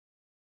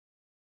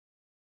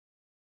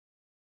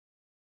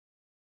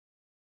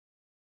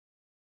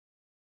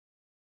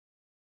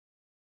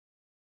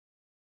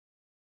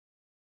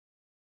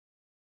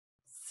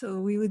So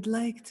we would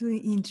like to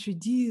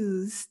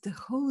introduce the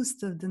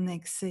host of the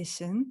next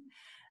session,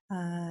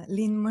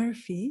 Lynn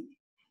Murphy,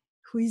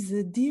 who is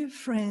a dear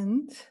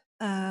friend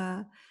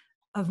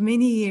of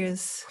many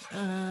years.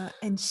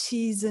 And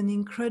she's an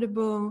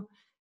incredible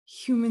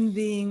human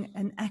being,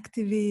 an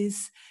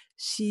activist.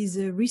 She's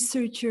a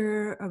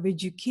researcher of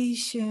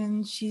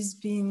education. She's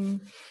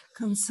been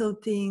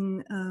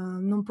consulting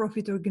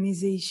nonprofit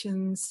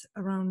organizations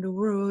around the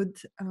world,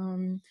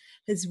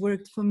 has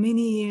worked for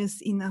many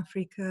years in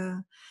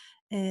Africa,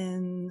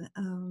 and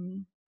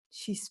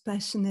she's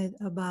passionate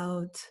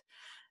about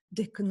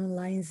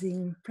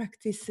decolonizing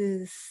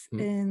practices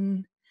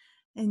and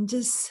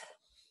just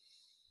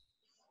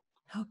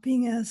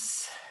helping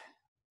us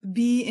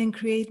be and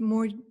create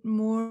more.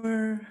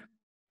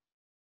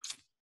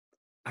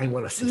 I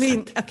want to say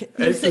Lynn. something. Okay,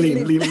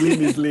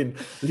 Lynn is Lynn.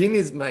 Lynn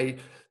is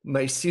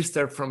my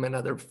sister from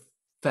another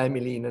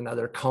family in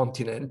another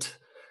continent.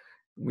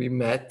 We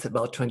met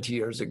about 20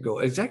 years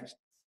ago,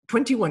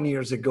 21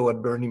 years ago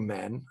at Burning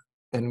Man,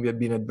 and we have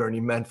been at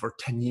Burning Man for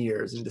 10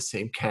 years in the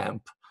same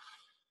camp.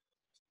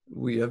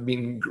 We have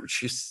been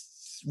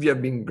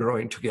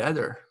growing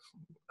together.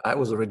 I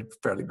was already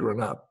fairly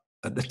grown up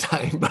at the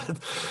time,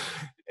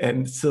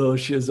 and so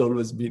she has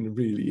always been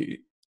really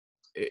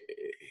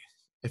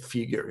a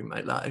figure in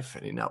my life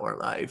and in our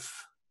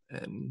life,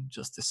 and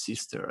just a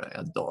sister.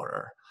 I adore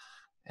her,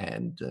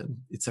 and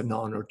it's an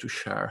honor to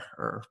share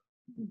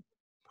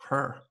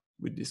her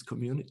with this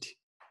community.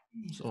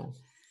 Yeah. So,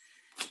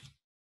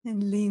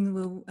 and Lynn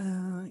will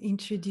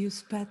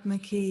introduce Pat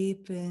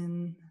McCabe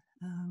and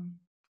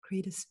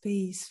create a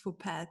space for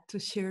Pat to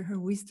share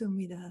her wisdom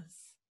with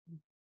us.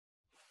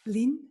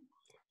 Lynn?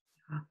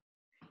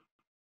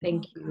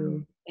 Thank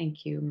you,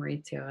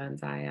 Maurizio and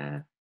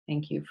Zaya.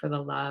 Thank you for the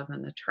love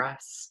and the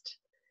trust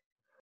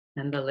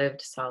and the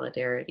lived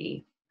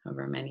solidarity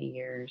over many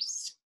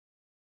years.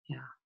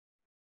 Yeah.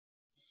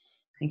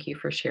 Thank you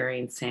for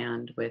sharing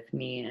sand with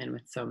me and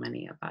with so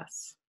many of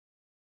us,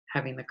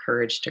 having the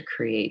courage to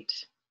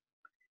create.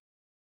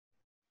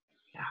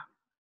 Yeah.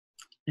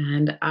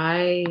 And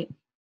I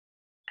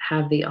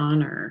have the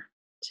honor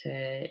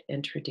to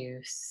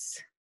introduce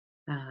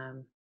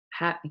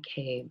Pat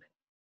McCabe.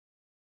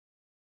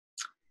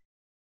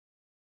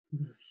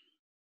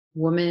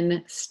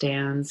 Woman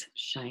stands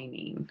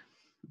shining.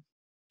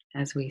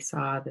 As we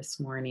saw this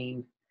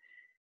morning,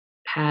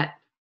 Pat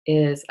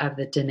is of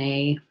the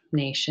Dene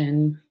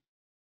Nation,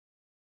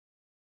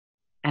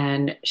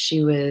 and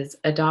she was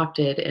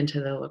adopted into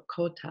the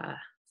Lakota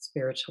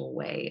spiritual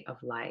way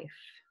of life.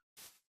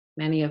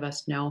 Many of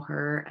us know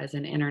her as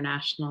an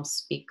international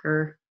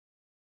speaker.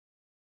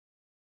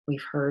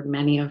 We've heard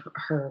many of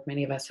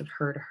us have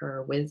heard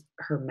her with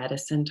her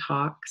medicine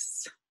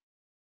talks.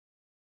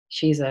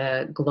 She's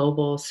a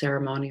global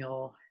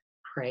ceremonial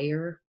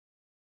prayer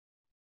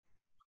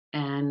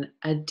and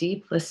a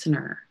deep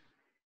listener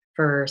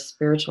for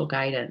spiritual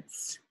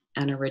guidance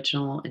and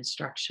original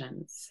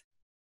instructions.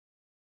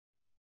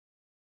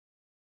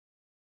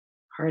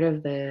 Part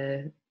of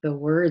the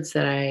words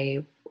that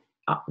I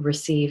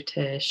received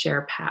to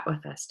share Pat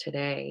with us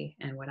today,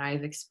 and what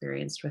I've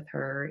experienced with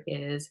her,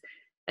 is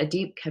a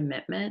deep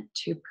commitment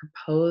to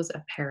propose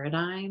a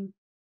paradigm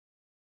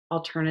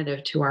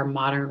alternative to our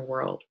modern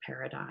world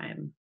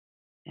paradigm.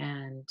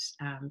 And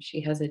she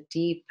has a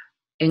deep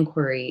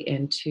inquiry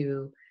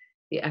into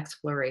the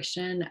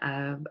exploration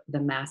of the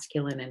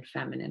masculine and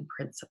feminine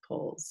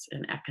principles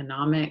in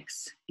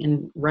economics,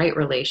 in right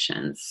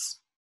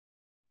relations,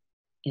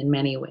 in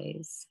many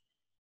ways.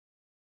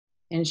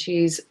 And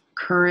she's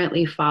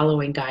currently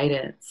following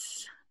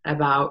guidance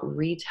about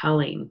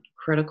retelling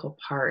critical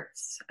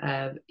parts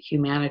of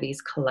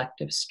humanity's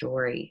collective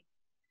story.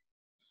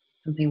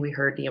 Something we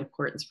heard the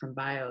importance from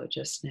Bio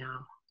just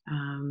now,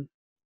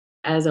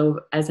 as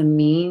a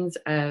means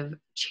of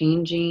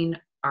changing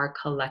our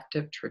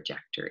collective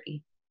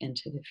trajectory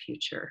into the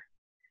future.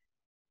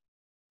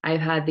 I've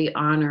had the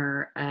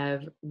honor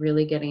of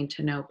really getting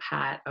to know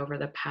Pat over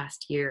the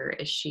past year,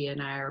 as she and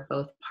I are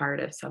both part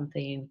of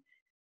something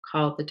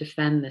called the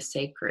Defend the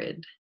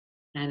Sacred.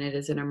 And it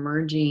is an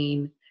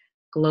emerging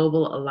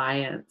global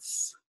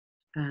alliance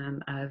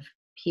of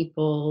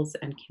peoples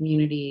and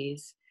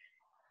communities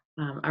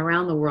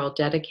around the world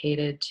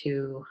dedicated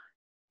to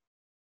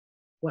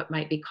what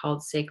might be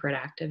called sacred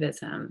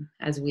activism,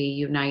 as we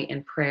unite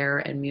in prayer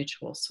and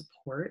mutual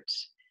support,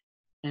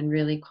 and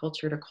really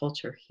culture to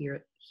culture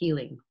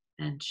healing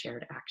and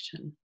shared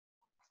action.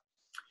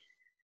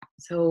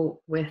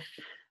 So with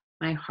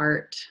my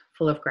heart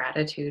full of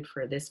gratitude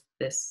for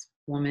this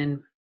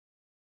woman,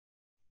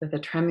 with the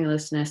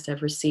tremulousness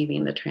of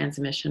receiving the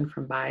transmission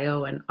from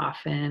Bio, and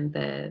often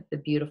the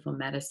beautiful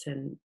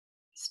medicine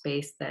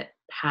space that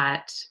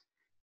Pat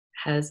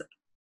has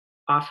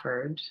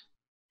offered,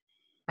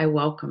 I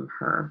welcome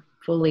her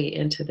fully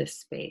into this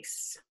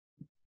space.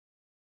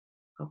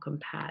 Welcome,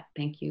 Pat.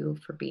 Thank you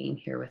for being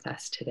here with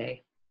us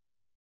today.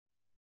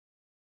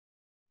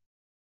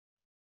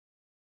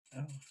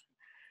 Oh,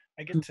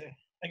 I get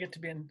to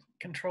be in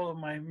control of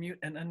my mute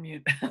and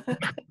unmute.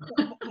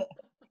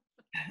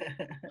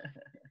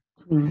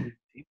 Mm.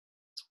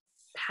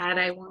 Pat,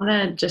 I want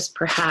to just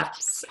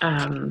perhaps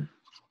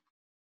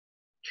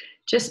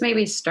just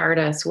maybe start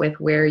us with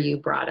where you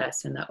brought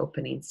us in the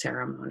opening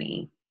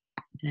ceremony.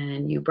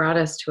 And you brought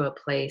us to a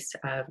place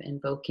of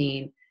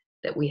invoking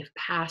that we have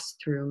passed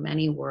through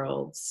many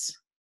worlds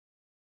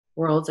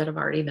that have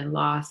already been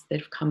lost, that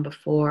have come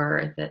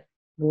before, that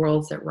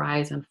worlds that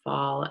rise and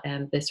fall,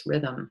 and this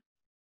rhythm.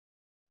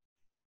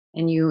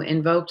 And you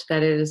invoked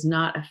that it is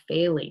not a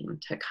failing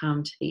to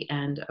come to the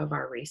end of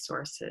our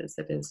resources,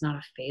 that it is not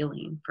a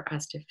failing for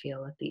us to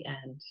feel at the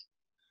end,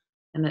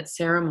 and that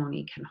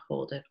ceremony can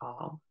hold it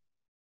all.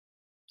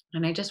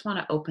 And I just want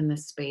to open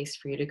this space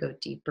for you to go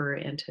deeper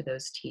into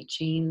those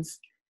teachings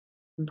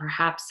and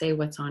perhaps say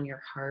what's on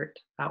your heart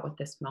about what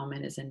this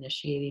moment is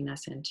initiating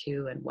us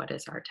into and what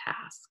is our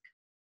task.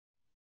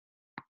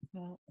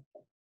 Well,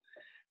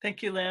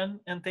 thank you, Lynn,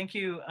 and thank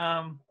you,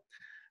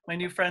 my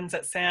new friends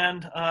at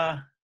SAND,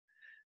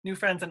 new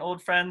friends and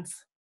old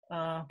friends,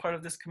 part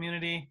of this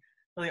community.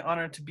 Really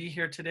honored to be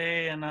here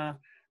today, and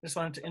just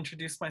wanted to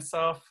introduce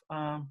myself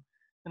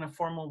in a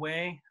formal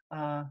way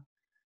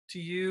to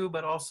you,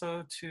 but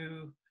also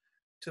to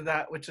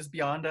that which is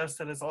beyond us,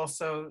 that is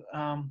also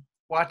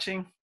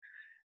watching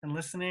and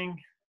listening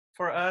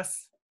for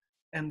us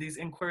and these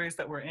inquiries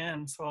that we're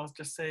in. So I'll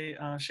just say,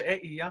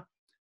 she'e'iya,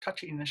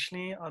 tachi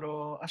inashli,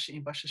 aro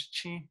ashi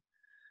ibashishchi,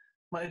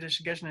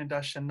 ma'idish gejne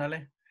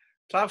dashanale,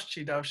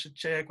 tlavchi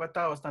davshiche,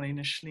 kwatawas nani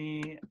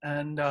inashli.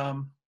 And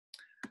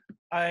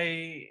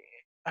I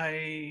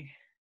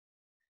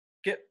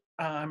get,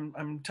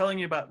 I'm telling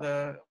you about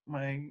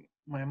my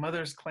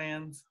mother's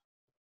clans,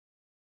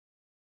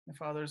 my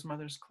father's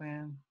mother's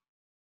clan.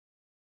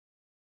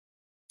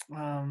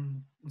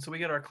 And so we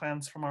get our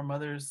clans from our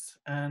mothers,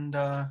 and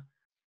so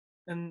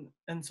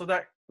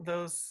that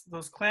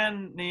those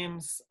clan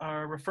names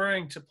are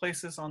referring to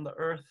places on the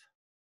earth,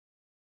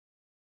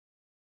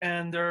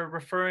 and they're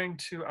referring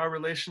to our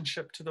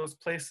relationship to those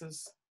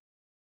places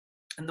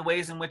and the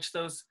ways in which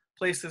those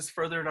places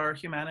furthered our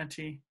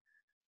humanity,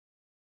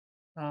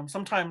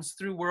 sometimes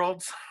through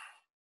worlds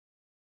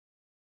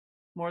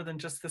more than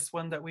just this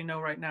one that we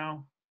know right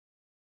now.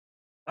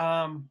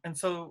 And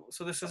so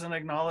this is an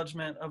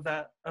acknowledgement of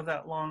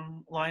that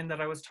long line that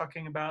I was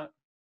talking about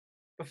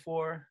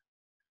before.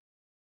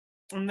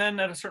 And then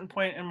at a certain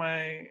point in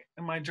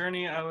my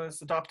journey, I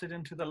was adopted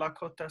into the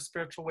Lakota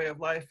spiritual way of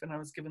life, and I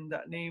was given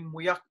that name,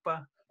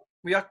 Wiyakpa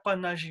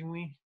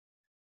Najimwi.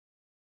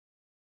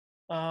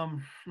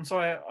 And so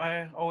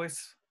I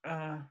always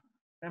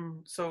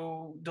am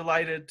so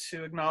delighted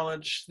to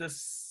acknowledge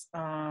this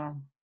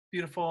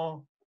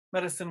beautiful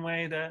medicine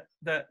way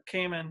that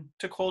came and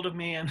took hold of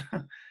me and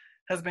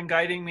has been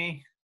guiding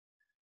me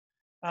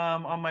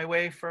on my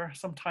way for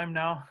some time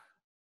now,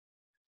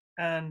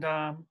 and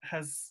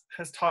has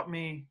taught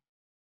me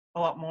a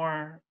lot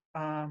more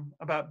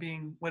about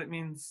being what it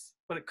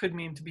could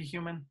mean to be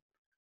human,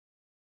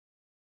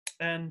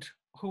 and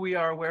who we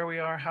are, where we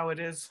are, how it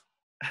is,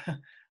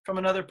 from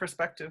another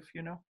perspective,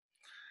 you know.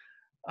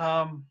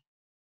 And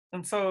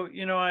so,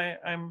 you know,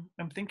 I'm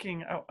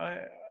thinking,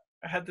 I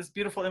had this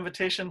beautiful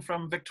invitation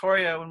from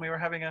Victoria when we were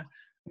having a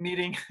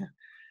meeting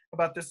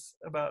about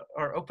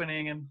our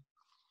opening, and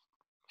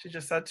she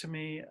just said to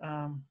me,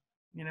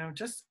 you know,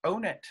 just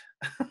own it.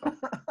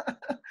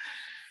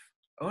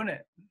 Own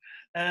it.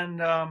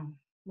 And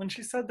when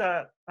she said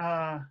that,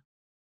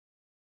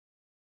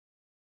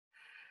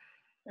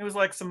 it was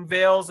like some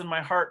veils in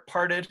my heart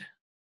parted,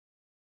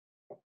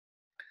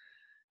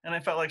 and I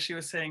felt like she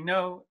was saying,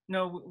 no,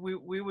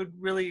 we would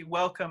really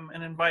welcome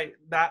and invite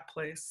that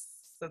place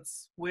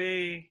that's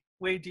way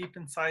deep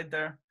inside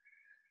there.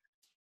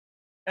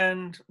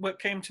 And what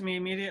came to me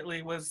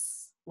immediately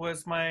was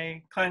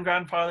my clan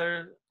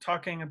grandfather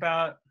talking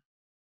about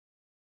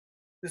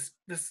this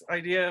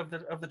idea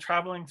of the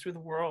traveling through the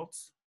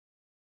worlds.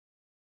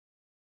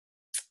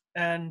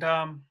 And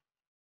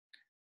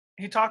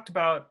he talked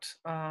about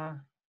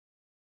how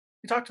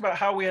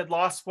we had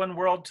lost one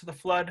world to the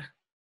flood.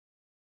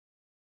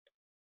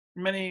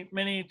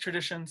 Many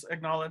traditions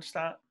acknowledge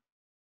that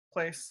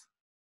place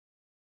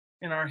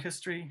in our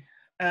history,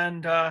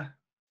 and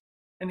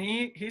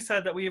he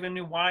said that we even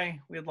knew why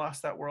we had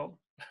lost that world.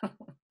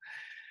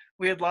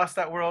 We had lost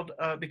that world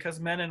because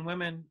men and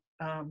women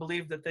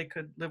believed that they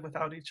could live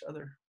without each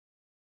other.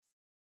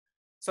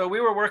 So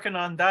we were working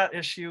on that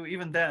issue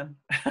even then.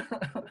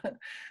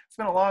 It's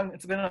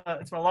been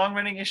a long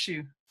running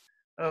issue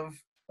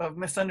of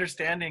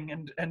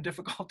misunderstanding and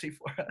difficulty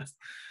for us.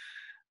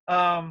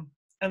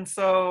 And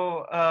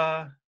so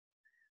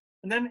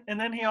and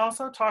then he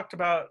also talked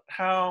about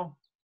how,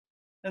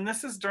 and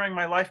this is during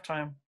my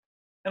lifetime,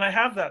 and I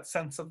have that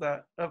sense of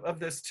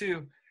this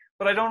too,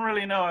 but I don't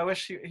really know. I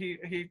wish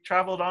he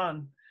traveled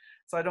on,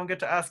 so I don't get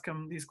to ask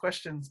him these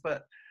questions.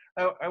 But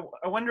I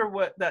wonder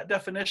what that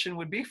definition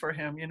would be for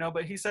him, you know.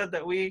 But he said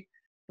that we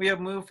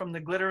have moved from the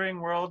glittering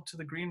world to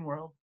the green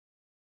world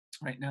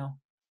right now,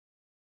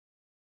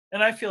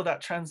 and I feel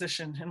that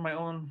transition in my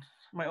own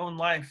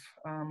life,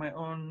 my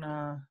own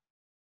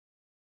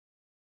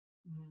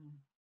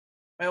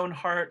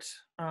heart.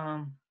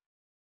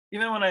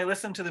 even when I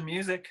listen to the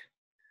music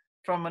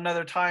from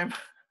another time,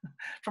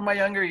 from my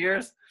younger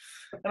years,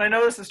 and I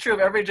know this is true of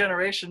every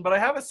generation, but I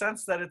have a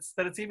sense that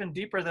it's even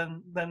deeper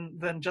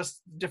than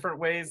just different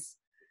ways.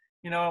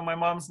 You know, my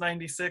mom's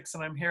 96,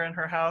 and I'm here in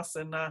her house,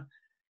 and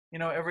you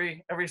know,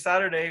 every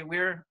Saturday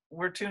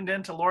we're tuned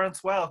into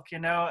Lawrence Welk, you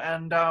know,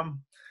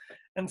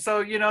 and so,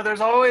 you know, there's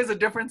always a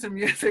difference in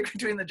music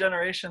between the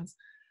generations.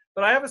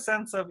 But I have a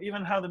sense of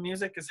even how the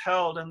music is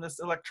held in this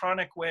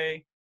electronic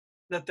way,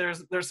 that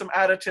there's some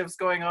additives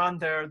going on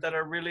there that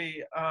are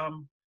really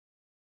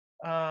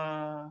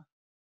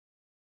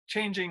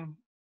changing,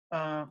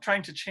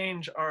 trying to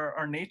change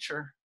our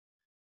nature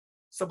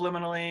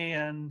subliminally,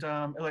 and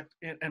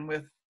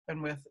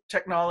with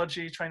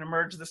technology, trying to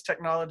merge this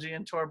technology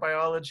into our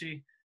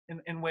biology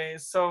in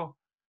ways. So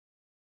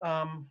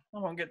I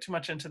won't get too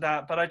much into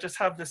that, but I just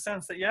have the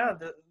sense that, yeah,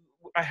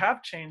 I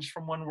have changed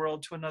from one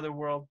world to another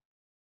world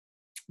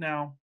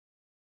now.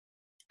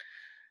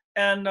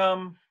 And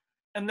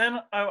then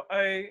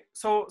I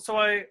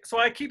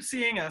keep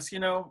seeing us, you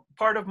know,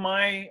 part of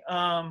my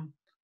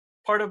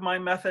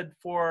method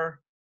for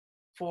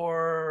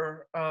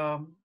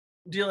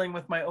dealing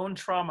with my own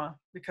trauma,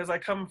 because I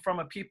come from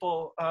a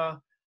people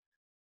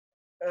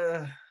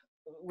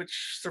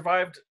which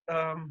survived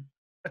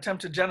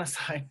attempted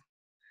genocide,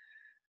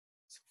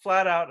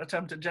 flat out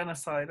attempted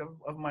genocide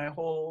of my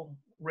whole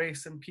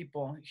race and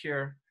people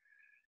here.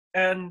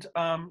 And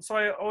so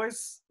I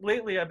always,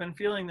 lately, I've been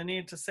feeling the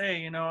need to say,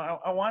 you know,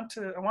 I want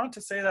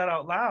to say that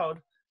out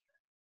loud,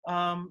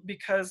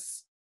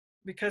 because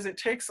it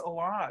takes a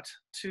lot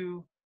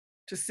to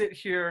sit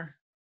here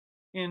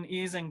in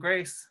ease and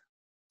grace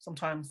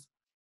sometimes.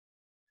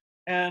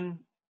 And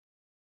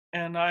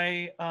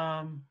I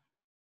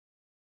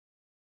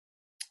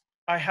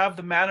have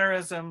the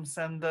mannerisms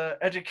and the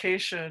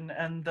education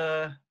and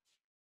the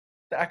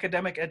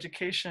academic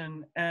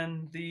education,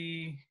 and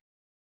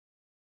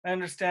I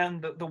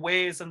understand the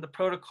ways and the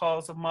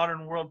protocols of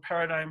modern world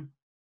paradigm.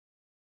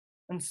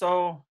 And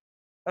so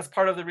that's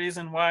part of the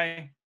reason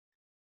why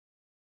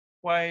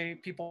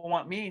people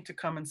want me to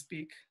come and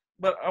speak.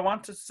 But I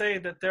want to say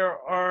that there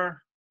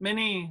are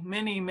many,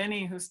 many,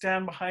 many who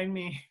stand behind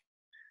me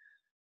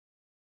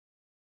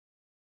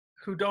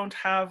who don't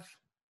have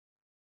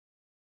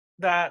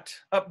that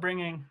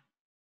upbringing.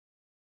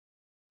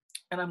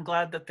 And I'm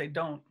glad that they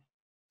don't.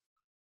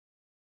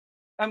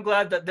 I'm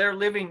glad that they're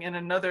living in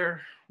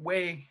another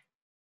way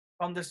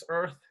on this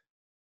earth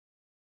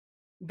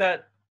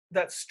that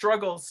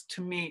struggles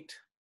to meet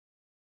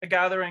a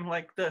gathering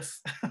like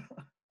this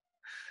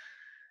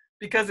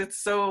because it's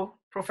so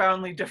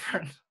profoundly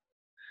different.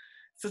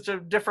 Such a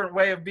different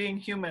way of being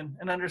human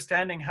and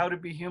understanding how to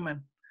be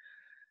human.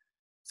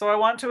 So I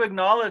want to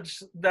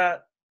acknowledge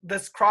that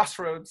this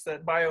crossroads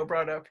that Bio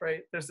brought up,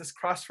 right? There's this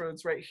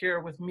crossroads right here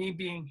with me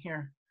being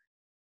here.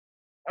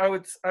 I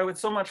would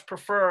so much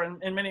prefer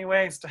in many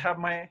ways to have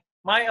my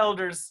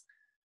elders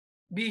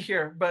be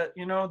here, but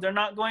you know, they're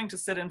not going to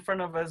sit in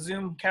front of a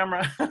Zoom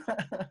camera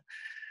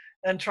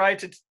and try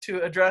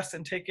to address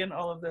and take in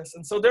all of this.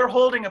 And so they're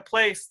holding a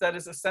place that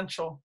is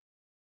essential.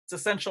 It's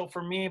essential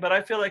for me, but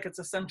I feel like it's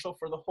essential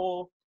for the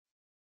whole.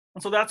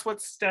 And so that's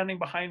what's standing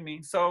behind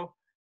me. So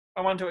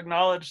I want to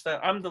acknowledge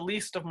that I'm the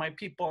least of my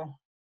people.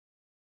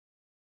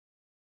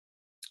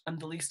 I'm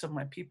the least of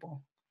my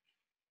people.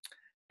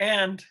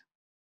 And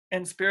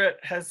Spirit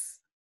has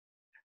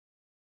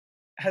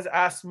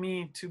asked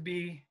me to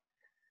be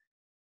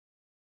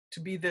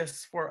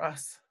this for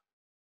us.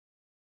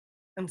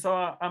 And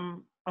so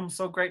I'm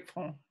so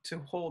grateful to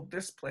hold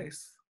this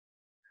place.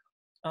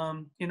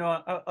 You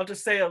know, I'll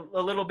just say a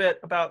little bit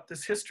about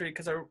this history,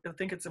 because I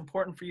think it's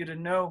important for you to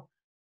know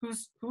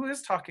who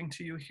is talking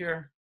to you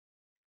here.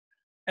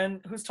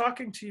 And who's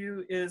talking to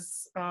you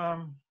is, I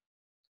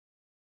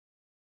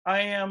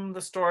am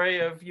the story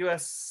of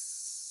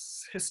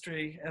US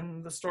history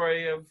and the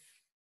story of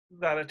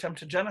that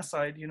attempted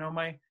genocide. You know,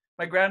 my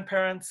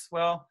grandparents,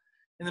 well,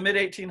 in the mid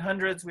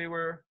 1800s,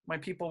 my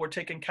people were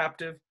taken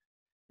captive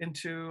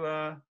into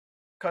a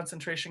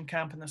concentration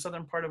camp in the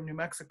southern part of New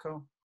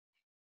Mexico.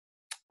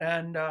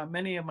 And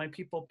many of my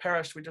people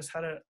perished. We just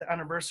had the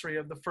anniversary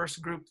of the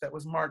first group that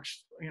was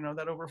marched, you know,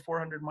 that over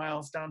 400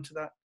 miles down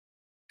to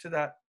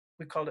that,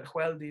 we called it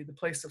Hueldi, the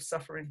place of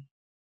suffering.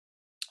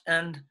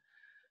 And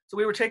so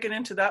we were taken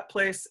into that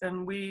place,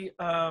 and we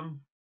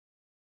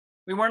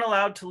weren't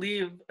allowed to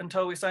leave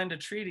until we signed a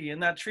treaty.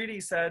 And that treaty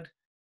said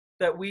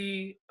that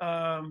we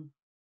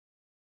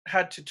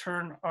had to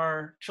turn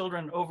our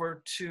children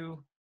over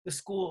to the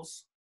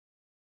schools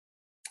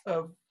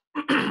of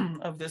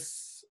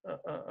this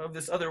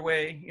other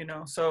way, you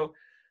know. So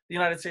the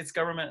United States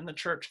government and the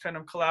church kind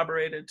of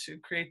collaborated to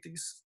create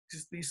these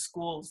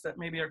schools that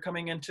maybe are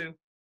coming into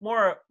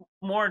more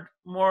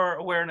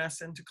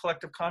awareness into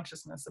collective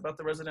consciousness about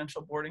the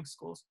residential boarding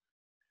schools.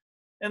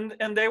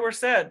 And they were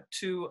said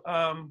to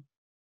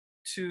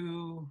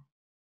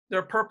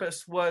their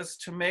purpose was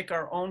to make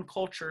our own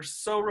culture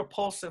so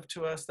repulsive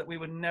to us that we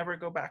would never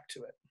go back to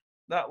it.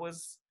 That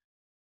was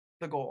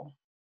the goal.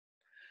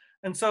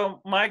 And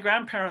so my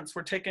grandparents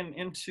were taken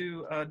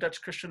into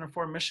Dutch Christian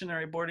Reformed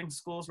missionary boarding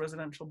schools,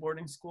 residential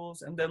boarding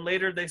schools. And then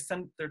later they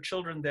sent their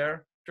children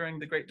there during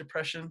the Great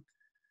Depression,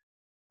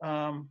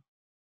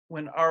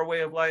 when our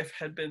way of life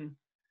had been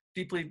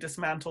deeply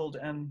dismantled,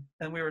 and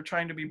we were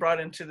trying to be brought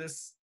into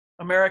this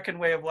American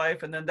way of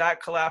life. And then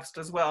that collapsed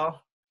as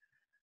well.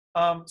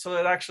 So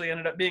it actually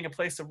ended up being a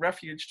place of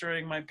refuge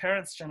during my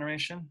parents'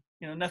 generation.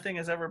 You know, nothing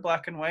is ever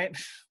black and white.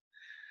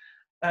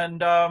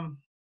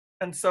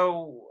 And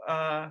so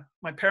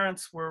my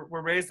parents were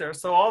raised there.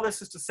 So all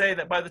this is to say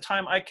that by the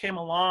time I came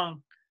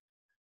along,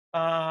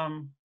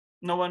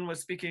 no one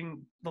was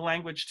speaking the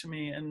language to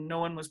me, and no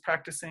one was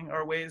practicing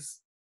our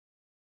ways.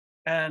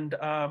 And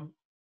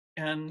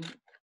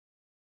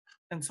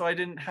so I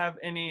didn't have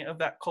any of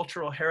that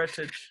cultural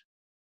heritage.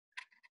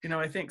 You know,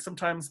 I think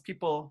sometimes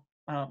people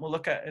will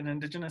look at an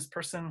Indigenous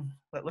person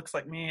that looks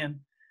like me and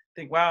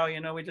think, wow, you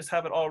know, we just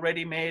have it all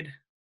ready made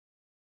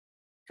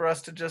for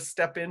us to just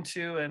step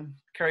into and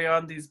carry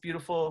on these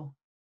beautiful,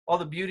 all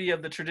the beauty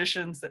of the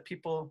traditions that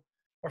people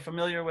are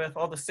familiar with,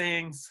 all the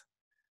sayings.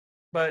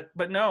 But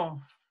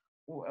no,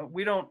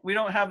 we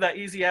don't have that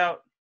easy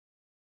out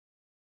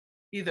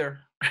either.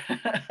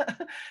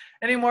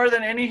 Any more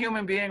than any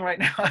human being right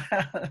now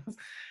has.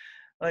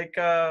 Like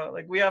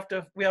we have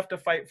to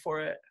fight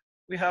for it.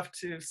 We have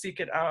to seek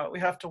it out. We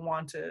have to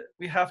want it.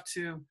 We have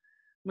to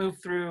move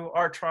through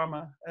our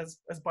trauma, as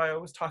Bio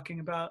was talking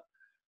about.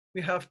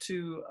 We have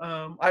to,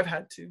 I've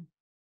had to.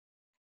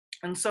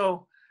 And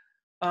so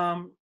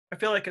I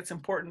feel like it's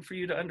important for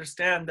you to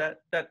understand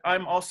that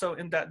I'm also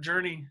in that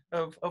journey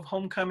of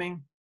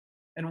homecoming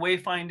and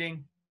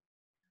wayfinding.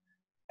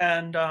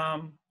 And,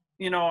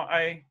 you know,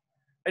 I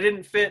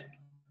didn't fit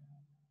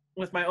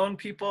with my own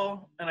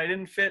people, and I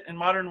didn't fit in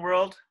modern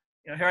world.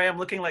 You know, here I am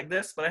looking like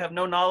this, but I have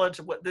no knowledge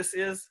of what this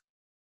is.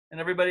 And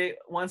everybody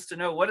wants to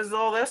know, what is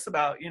all this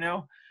about, you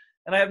know?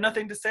 And I have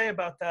nothing to say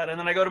about that. And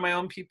then I go to my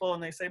own people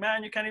and they say,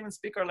 man, you can't even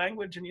speak our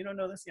language and you don't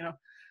know this, you know?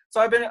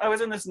 So I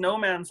was in this no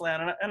man's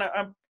land. And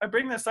I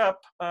bring this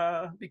up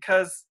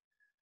because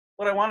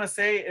what I want to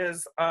say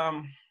is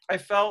I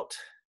felt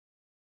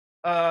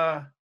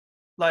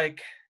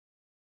like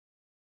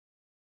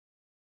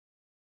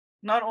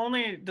not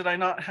only did I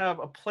not have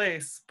a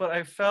place, but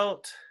I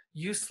felt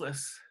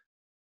useless,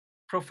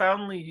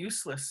 profoundly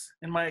useless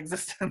in my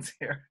existence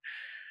here.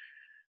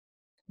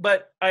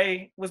 But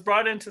I was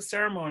brought into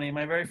ceremony,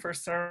 my very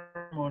first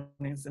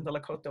ceremonies in the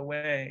Lakota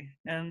way.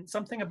 And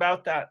something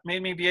about that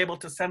made me be able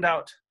to send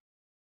out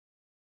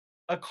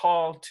a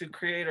call to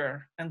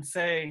Creator and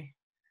say,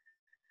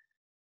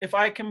 if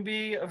I can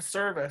be of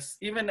service,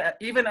 even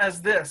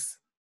as this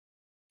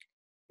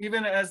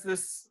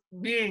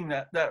being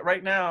that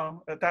right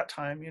now at that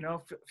time, you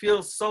know,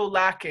 feels so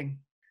lacking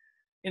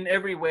in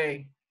every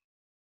way.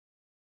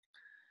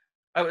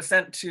 I was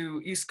sent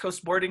to East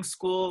Coast boarding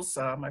schools.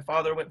 My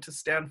father went to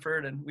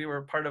Stanford, and we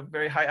were part of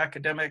very high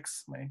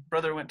academics. My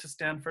brother went to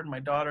Stanford. My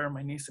daughter,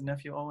 my niece and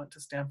nephew all went to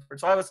Stanford.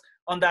 So I was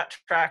on that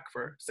track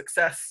for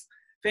success,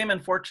 fame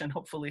and fortune,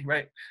 hopefully,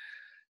 right?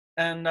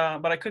 And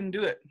but I couldn't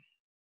do it.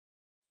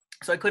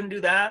 So I couldn't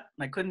do that,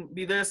 and I couldn't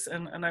be this,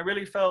 and I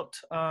really felt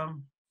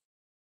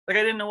like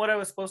I didn't know what I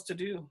was supposed to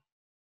do.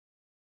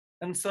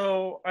 And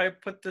so I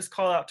put this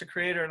call out to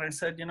Creator, and I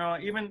said, you know,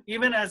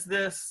 even as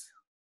this,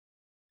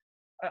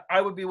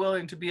 I would be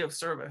willing to be of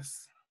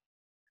service.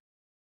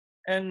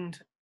 And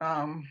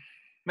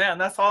man,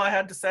 that's all I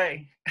had to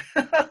say.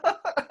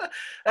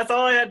 That's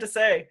all I had to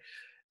say.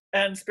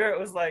 And Spirit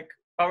was like,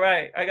 all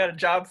right, I got a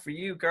job for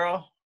you,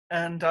 girl.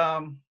 And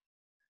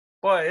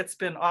boy, it's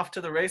been off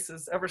to the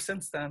races ever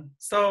since then.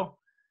 So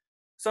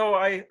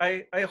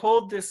I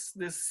hold this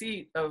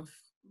seat of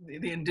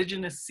the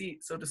Indigenous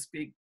seat, so to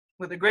speak,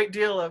 with a great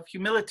deal of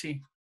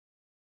humility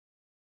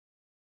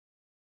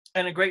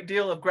and a great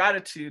deal of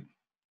gratitude.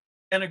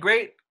 And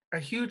a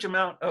huge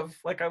amount of,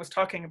 like I was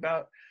talking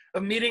about,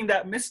 of meeting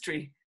that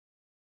mystery.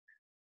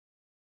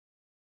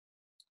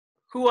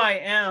 Who I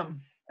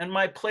am and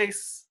my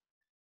place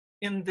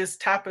in this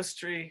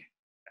tapestry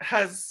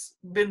has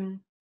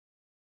been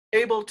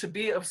able to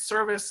be of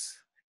service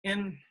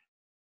in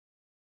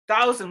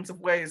thousands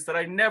of ways that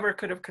I never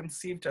could have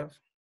conceived of,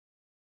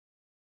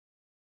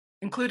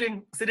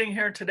 including sitting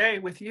here today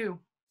with you.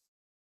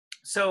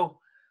 So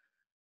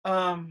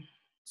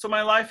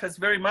my life has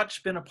very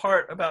much been a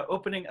part about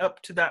opening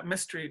up to that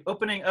mystery,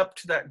 opening up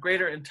to that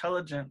greater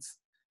intelligence.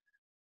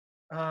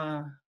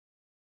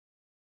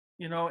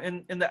 You know,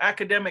 in the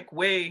academic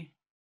way,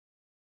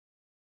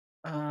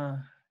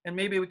 and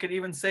maybe we could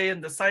even say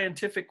in the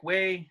scientific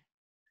way,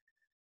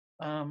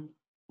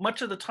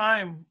 much of the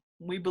time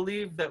we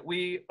believe that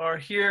we are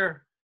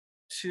here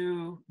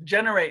to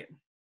generate.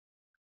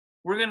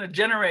 We're going to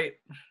generate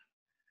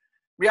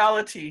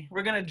reality.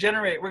 We're going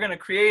to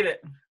create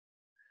it.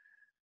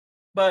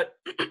 But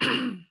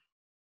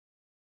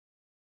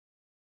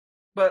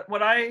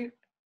what I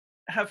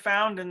have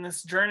found in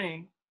this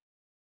journey,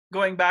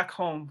 going back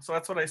home, so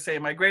that's what I say,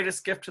 my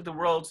greatest gift to the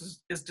world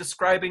is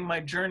describing my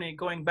journey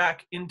going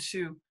back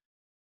into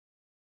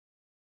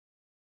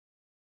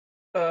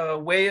a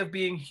way of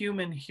being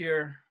human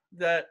here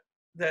that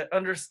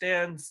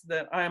understands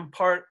that I am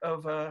part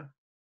of a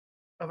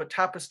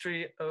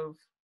tapestry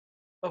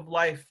of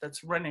life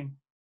that's running,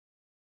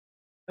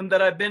 and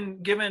that I've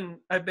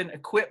been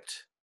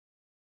equipped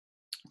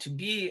to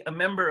be a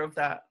member of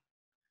that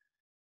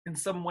in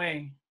some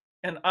way,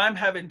 and I'm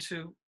having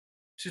to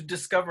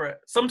discover it.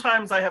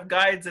 Sometimes I have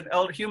guides and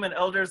human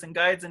elders and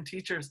guides and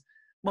teachers.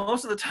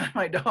 Most of the time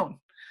I don't.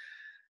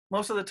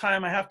 Most of the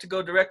time I have to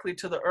go directly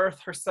to the earth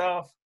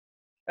herself.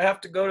 I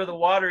have to go to the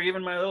water,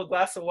 even my little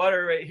glass of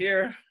water right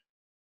here.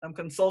 I'm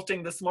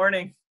consulting this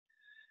morning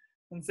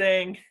and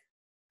saying,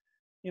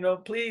 you know,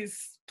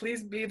 please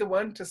be the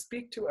one to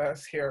speak to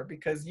us here,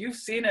 because you've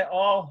seen it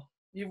all.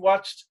 You've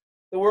watched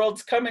the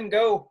worlds come and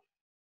go,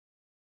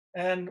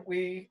 and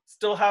we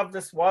still have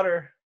this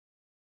water.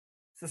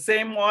 It's the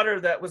same water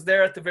that was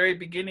there at the very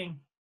beginning.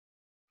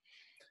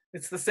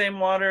 It's the same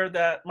water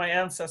that my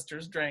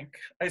ancestors drank.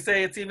 I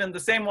say it's even the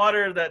same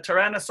water that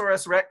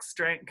Tyrannosaurus Rex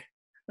drank.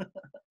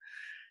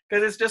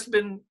 Because it's just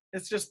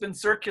been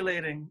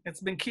circulating. It's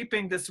been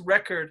keeping this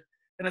record,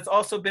 and it's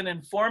also been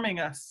informing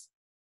us.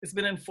 It's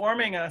been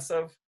informing us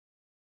of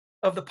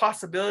the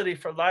possibility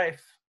for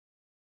life.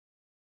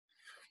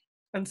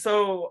 And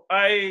so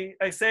I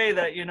say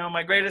that, you know,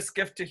 my greatest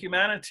gift to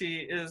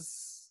humanity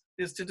is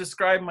to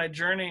describe my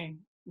journey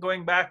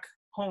going back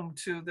home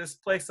to this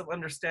place of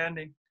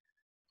understanding.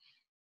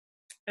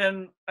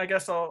 And I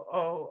guess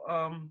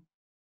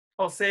I'll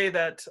say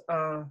that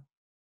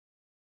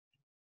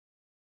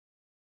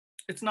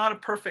it's not a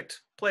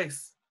perfect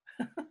place.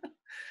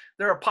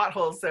 There are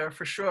potholes there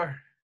for sure.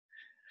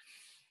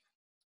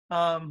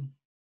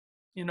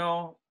 You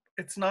know,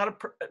 it's not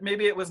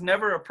maybe it was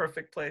never a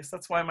perfect place.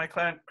 That's why my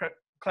clan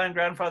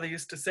grandfather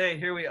used to say,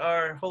 here we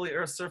are, holy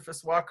earth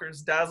surface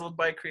walkers, dazzled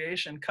by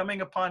creation,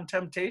 coming upon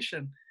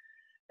temptation.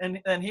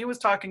 And he was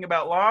talking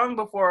about long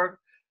before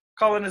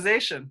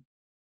colonization.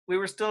 We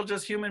were still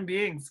just human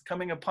beings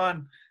coming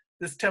upon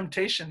this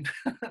temptation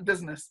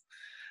business.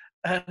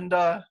 And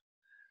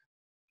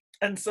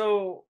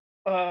so,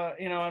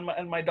 you know,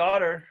 and my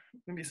daughter,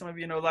 maybe some of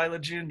you know Lila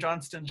June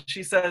Johnston,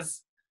 she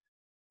says,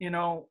 you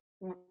know,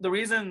 the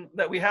reason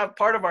that we have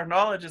part of our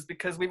knowledge is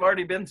because we've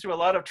already been through a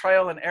lot of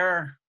trial and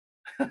error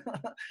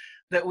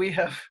that we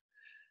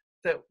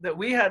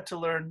had to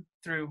learn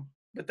through,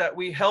 but that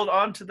we held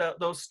on to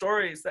those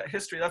stories, that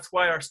history. That's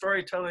why our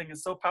storytelling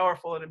is so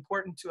powerful and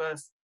important to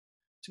us,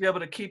 to be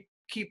able to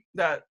keep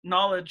that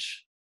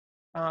knowledge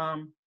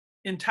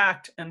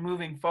intact and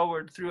moving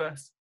forward through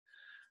us.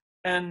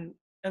 And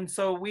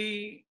so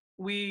we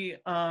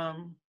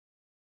have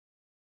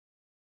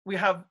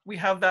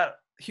that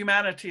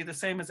humanity the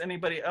same as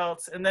anybody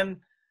else, and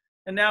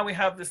now we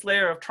have this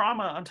layer of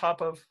trauma on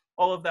top of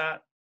all of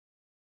that,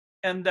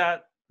 and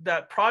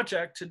that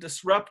project to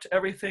disrupt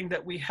everything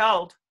that we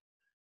held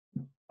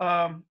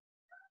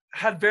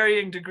had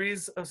varying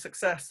degrees of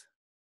success.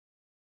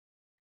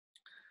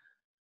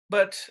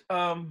 But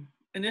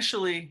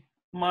initially,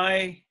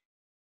 my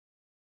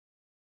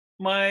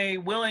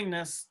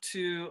willingness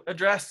to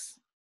address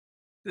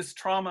this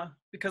trauma,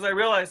 because I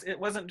realized it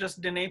wasn't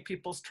just Dene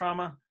people's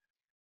trauma,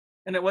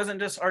 and it wasn't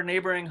just our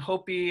neighboring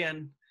Hopi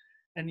and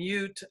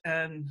Ute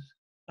and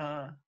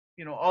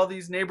you know, all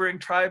these neighboring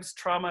tribes'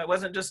 trauma. It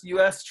wasn't just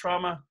U.S.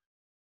 trauma.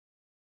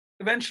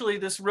 Eventually,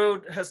 this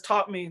road has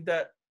taught me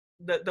that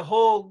the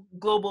whole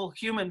global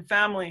human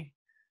family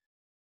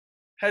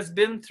has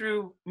been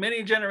through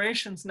many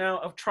generations now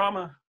of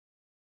trauma.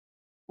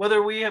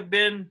 Whether we have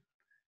been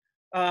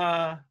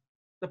the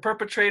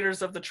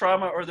perpetrators of the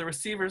trauma or the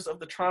receivers of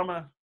the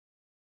trauma,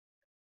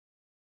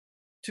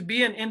 to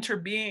be an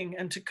interbeing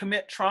and to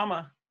commit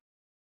trauma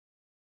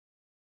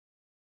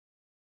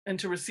and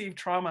to receive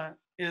trauma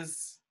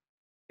is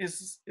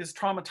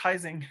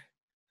traumatizing.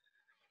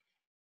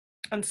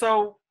 And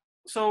so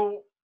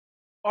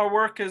our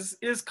work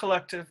is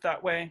collective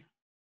that way.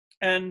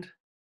 And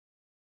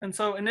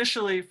so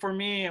initially for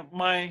me,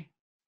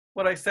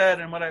 what I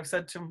said and what I've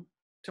said to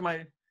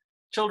my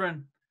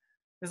children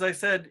is, I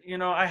said, you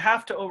know, I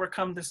have to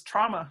overcome this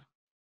trauma.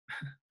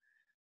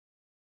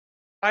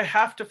 I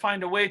have to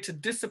find a way to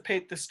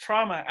dissipate this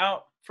trauma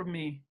out from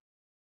me,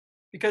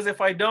 because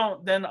if I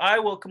don't, then I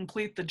will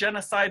complete the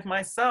genocide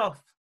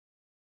myself.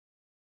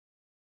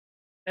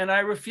 And I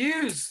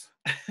refuse.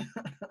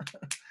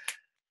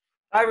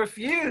 I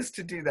refuse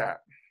to do that.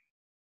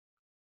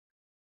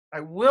 I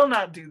will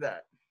not do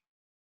that.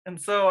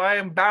 And so I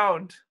am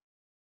bound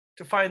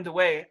to find the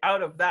way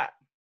out of that.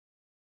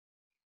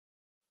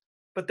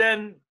 But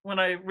then when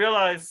I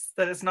realize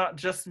that it's not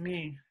just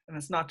me and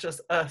it's not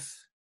just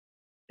us,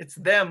 it's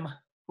them,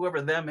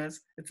 whoever them is,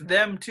 it's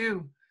them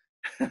too.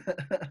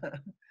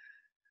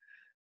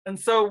 And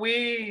so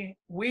we,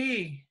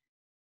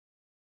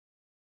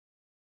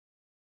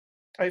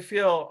 I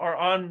feel, are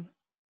on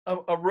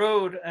a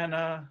road and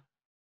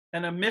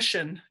a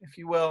mission, if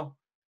you will,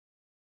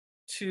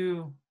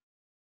 to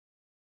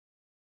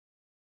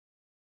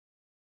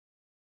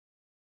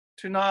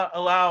not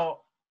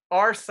allow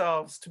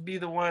ourselves to be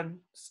the ones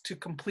to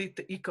complete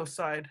the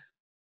ecocide.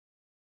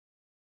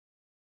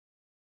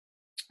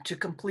 to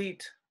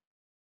complete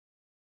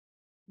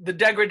the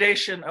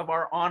degradation of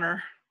our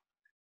honor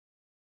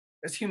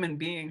as human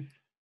being,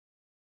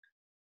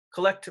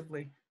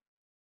 collectively.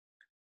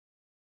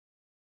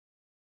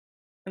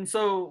 And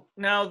so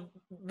now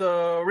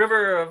the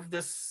river of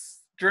this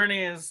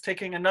journey is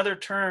taking another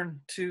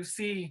turn to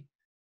see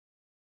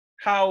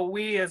how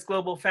we as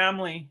global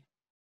family,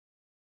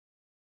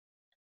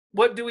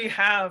 what do we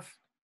have?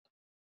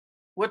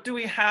 What do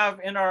we have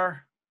in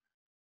our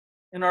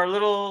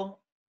little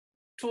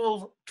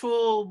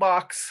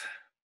toolbox?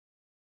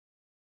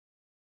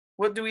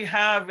 What do we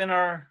have in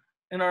our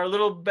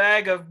little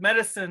bag of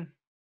medicine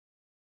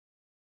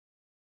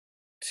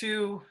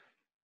to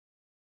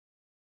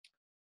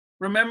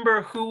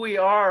remember who we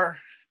are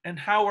and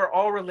how we're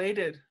all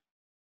related?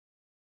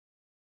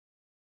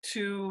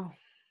 To,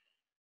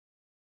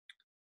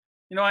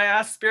 I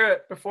asked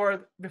Spirit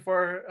before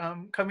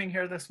coming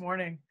here this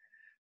morning,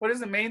 what is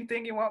the main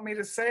thing you want me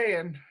to say?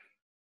 And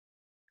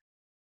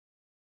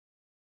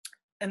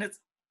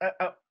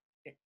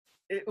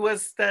it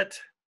was that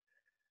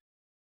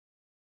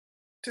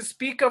to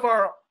speak of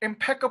our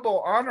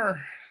impeccable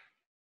honor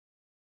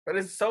that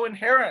is so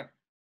inherent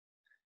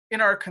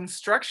in our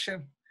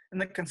construction, in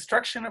the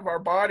construction of our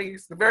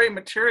bodies, the very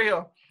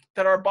material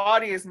that our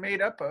body is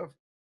made up of.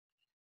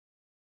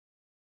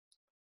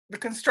 The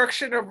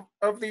construction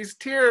of these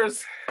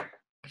tears,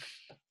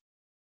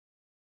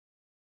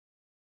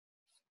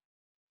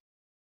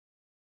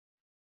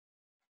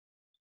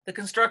 the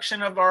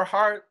construction of our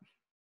heart,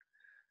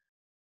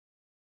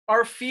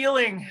 our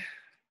feeling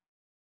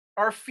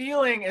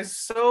is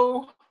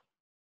so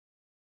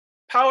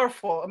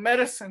powerful, a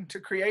medicine to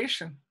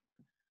creation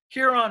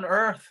here on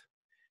earth,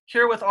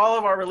 here with all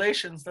of our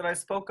relations that I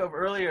spoke of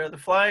earlier, the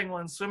flying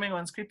ones, swimming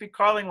ones, creepy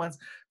crawling ones,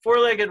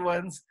 four-legged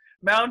ones,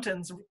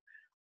 mountains,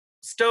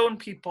 stone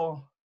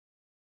people,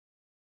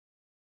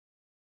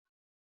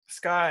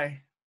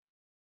 sky,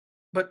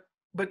 but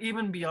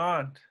even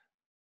beyond,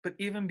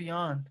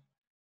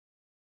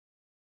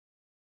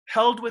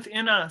 held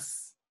within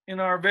us in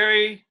our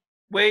very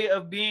way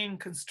of being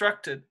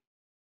constructed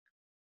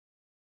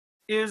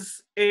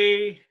is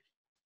an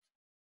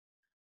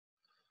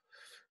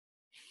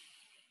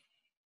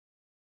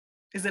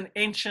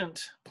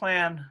ancient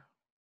plan.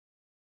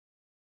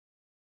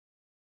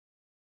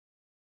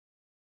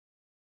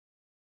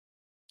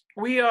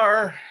 We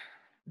are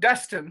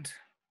destined,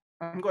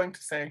 I'm going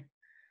to say.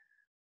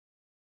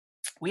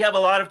 We have a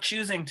lot of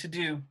choosing to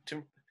do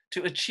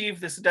to achieve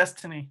this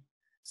destiny.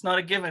 It's not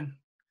a given.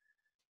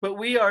 But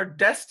we are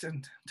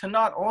destined to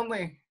not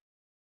only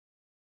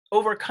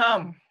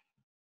overcome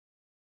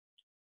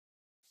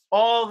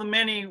all the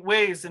many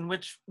ways in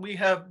which we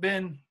have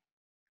been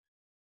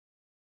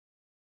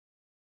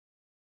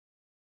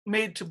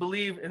made to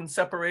believe in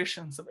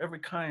separations of every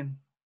kind,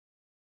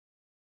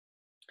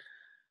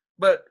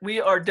 but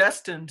we are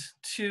destined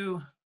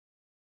to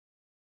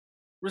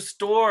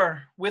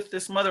restore with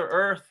this Mother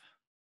Earth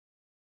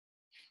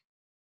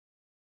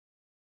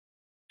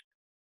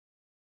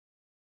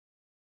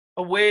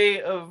a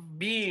way of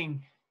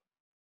being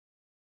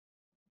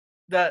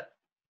that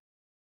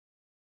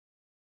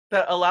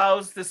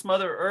allows this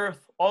Mother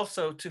Earth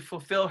also to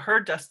fulfill her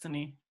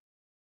destiny.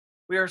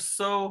 We are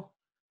so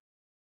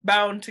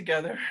bound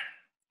together.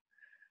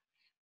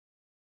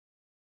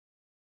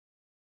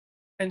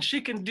 And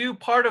she can do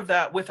part of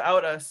that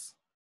without us.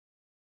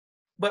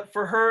 But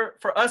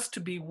for us to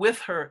be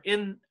with her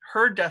in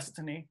her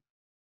destiny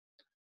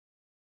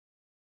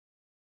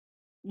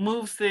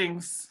moves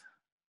things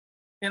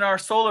in our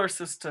solar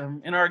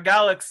system, in our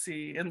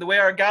galaxy, in the way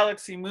our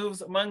galaxy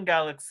moves among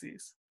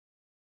galaxies,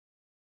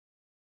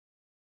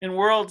 in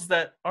worlds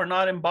that are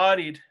not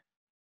embodied.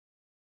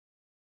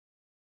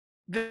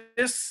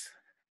 This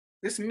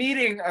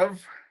meeting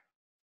of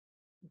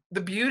the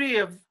beauty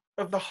of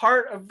the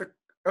heart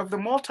of the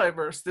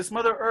multiverse, this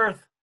Mother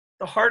Earth,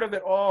 the heart of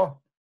it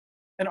all,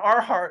 and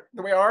our heart,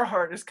 the way our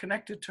heart is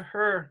connected to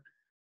her,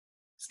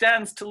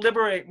 stands to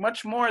liberate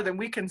much more than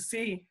we can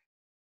see.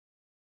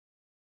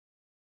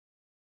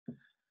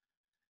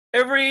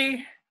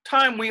 Every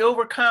time we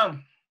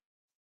overcome,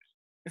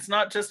 it's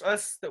not just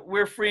us that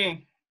we're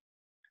freeing.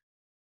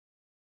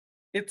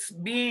 It's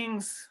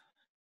beings,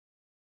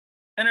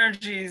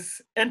 energies,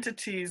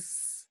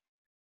 entities,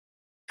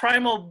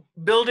 primal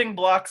building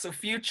blocks of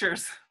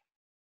futures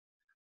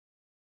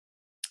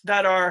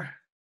that are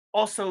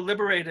also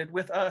liberated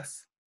with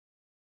us.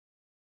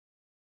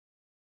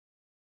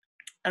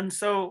 And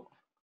so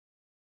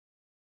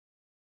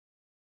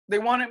they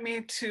wanted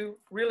me to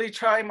really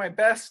try my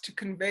best to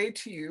convey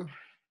to you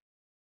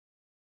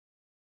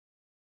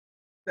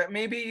that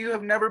maybe you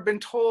have never been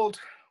told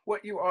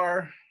what you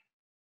are,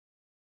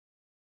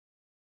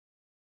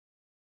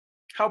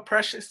 how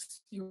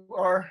precious you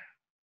are.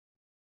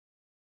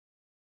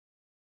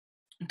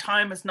 And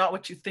time is not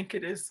what you think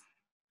it is.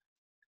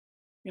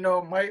 You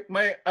know, I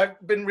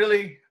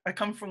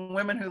come from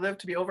women who live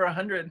to be over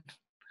 100.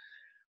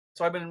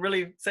 So I've been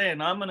really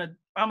saying, I'm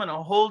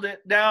gonna hold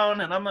it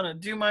down and I'm gonna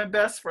do my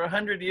best for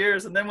 100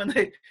 years. And then when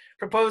they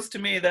proposed to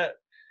me that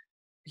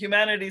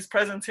humanity's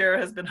presence here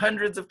has been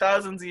hundreds of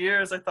thousands of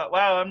years. I thought,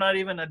 wow, I'm not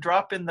even a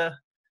drop in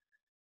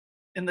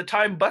the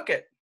time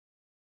bucket.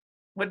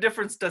 What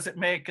difference does it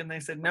make? And they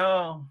said,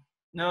 no,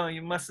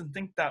 you mustn't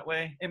think that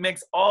way. It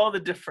makes all the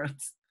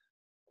difference.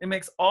 It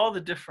makes all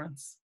the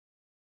difference.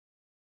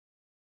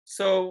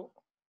 So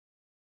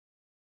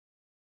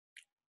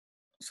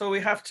we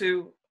have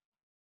to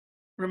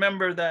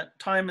remember that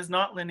time is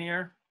not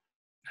linear.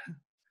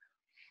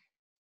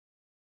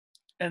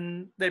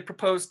 And they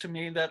propose to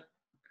me that,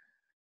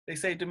 they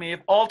say to me,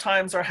 if all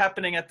times are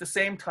happening at the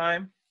same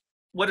time,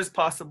 what is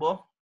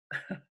possible?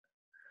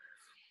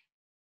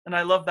 And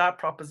I love that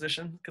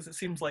proposition because it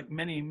seems like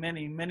many,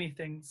 many, many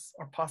things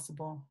are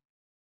possible.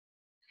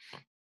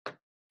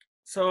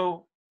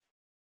 So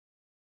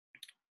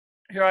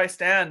here I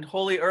stand,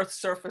 holy earth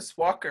surface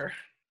walker.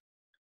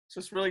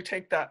 Just really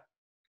take that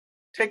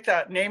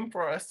name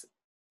for us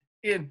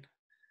in.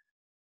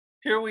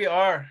 Here we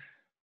are,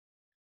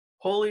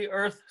 holy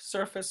earth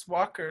surface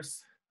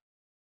walkers.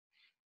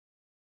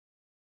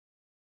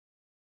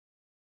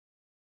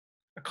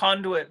 A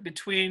conduit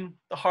between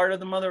the heart of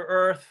the Mother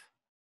Earth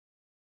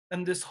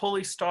and this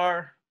holy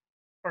star,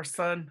 our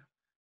sun.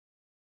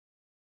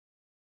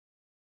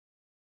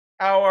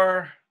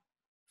 Our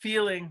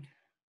feeling,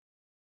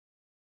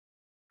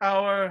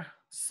 our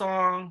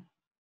song,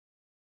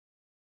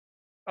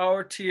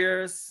 our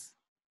tears,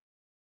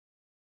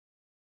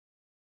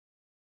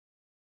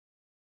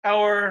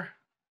 our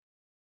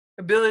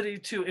ability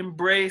to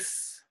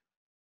embrace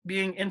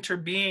being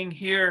interbeing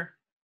here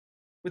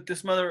with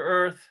this Mother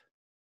Earth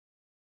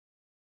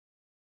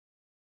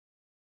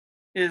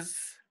is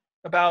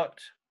about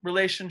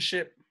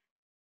relationship.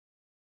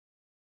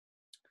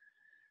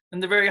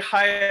 And the very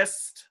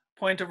highest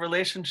point of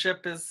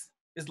relationship is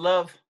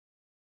love.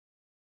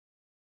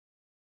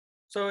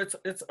 So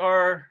it's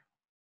our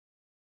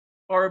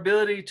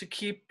ability to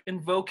keep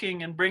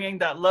invoking and bringing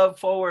that love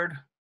forward.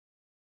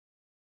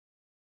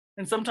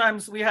 And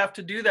sometimes we have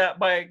to do that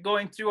by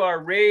going through our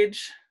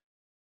rage,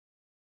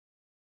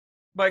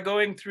 by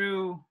going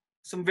through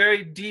some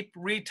very deep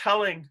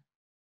retelling.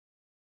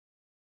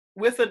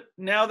 With it,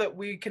 now that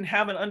we can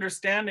have an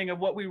understanding of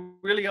what we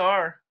really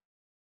are,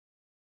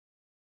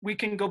 we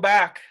can go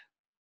back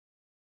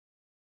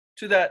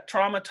to that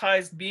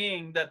traumatized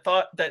being that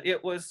thought that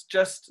it was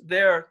just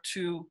there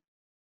to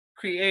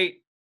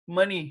create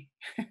money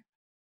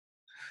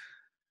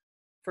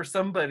for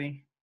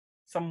somebody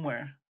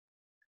somewhere.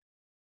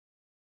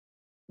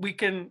 We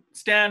can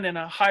stand in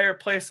a higher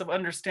place of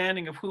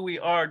understanding of who we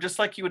are, just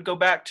like you would go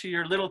back to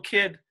your little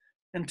kid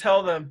and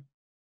tell them,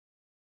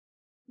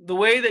 the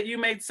way that you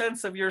made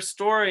sense of your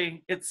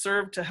story, it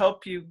served to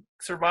help you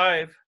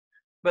survive.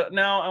 But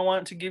now I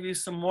want to give you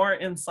some more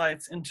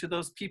insights into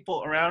those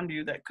people around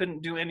you that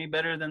couldn't do any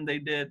better than they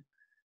did.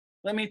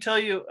 Let me tell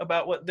you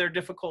about what their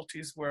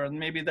difficulties were, and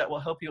maybe that will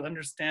help you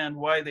understand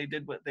why they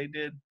did what they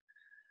did.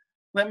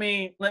 Let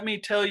me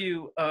tell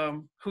you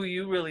who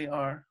you really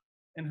are,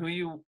 and who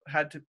you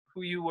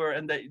were,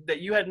 and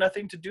that you had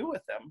nothing to do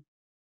with them.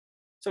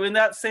 So in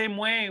that same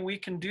way, we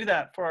can do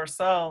that for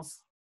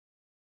ourselves.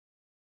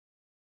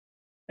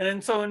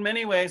 And so in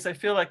many ways, I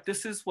feel like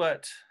this is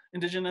what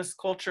Indigenous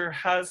culture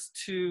has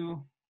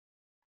to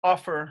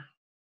offer.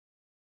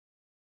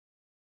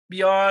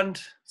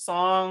 Beyond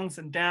songs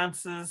and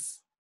dances,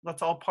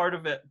 that's all part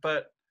of it,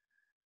 but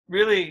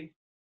really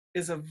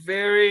is a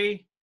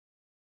very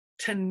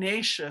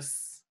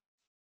tenacious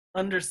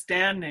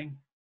understanding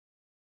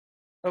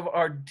of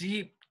our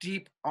deep,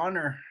 deep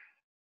honor,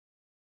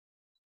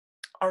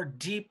 our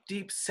deep,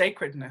 deep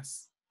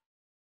sacredness,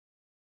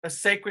 a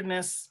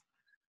sacredness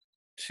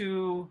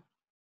to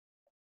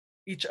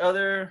each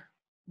other,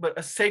 but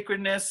a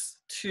sacredness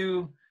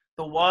to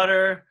the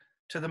water,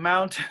 to the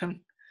mountain,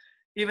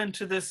 even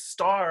to this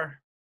star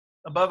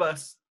above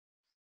us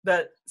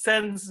that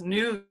sends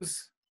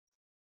news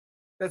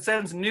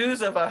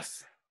of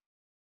us,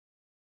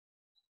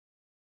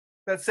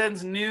 that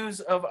sends news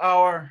of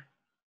our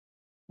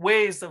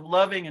ways of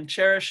loving and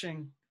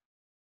cherishing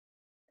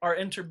our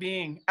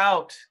interbeing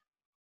out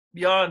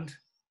beyond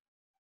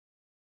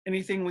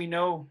anything we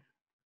know,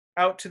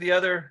 out to the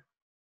other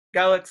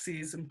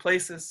galaxies and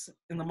places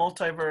in the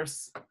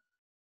multiverse.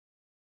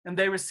 And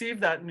they receive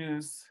that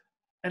news,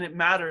 and it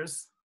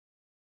matters.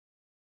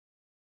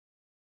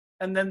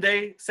 And then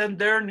they send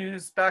their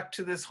news back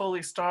to this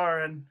holy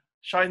star and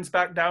shines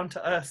back down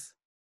to us.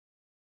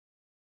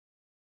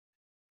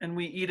 And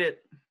we eat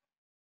it.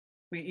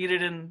 We eat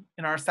it in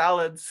our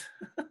salads.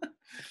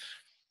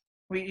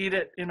 We eat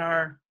it in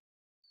our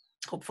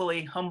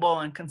hopefully humble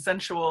and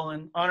consensual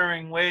and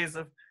honoring ways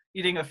of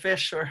eating a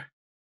fish or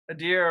a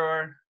deer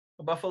or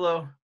a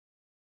buffalo.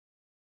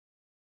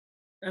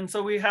 And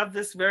so we have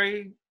this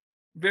very,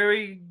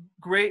 very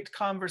great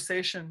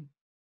conversation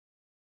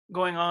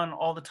going on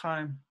all the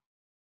time.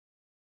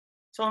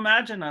 So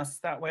imagine us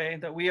that way,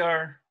 that we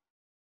are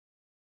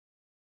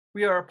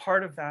a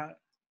part of that.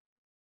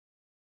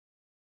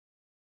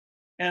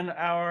 And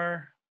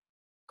our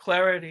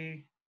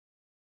clarity,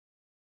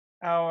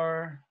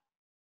 our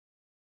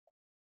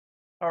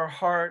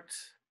heart,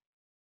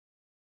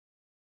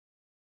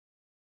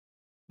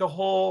 the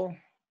whole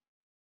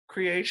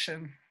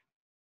creation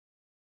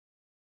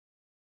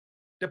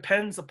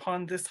depends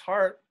upon this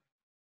heart,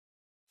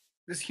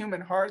 this human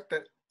heart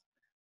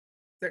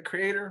that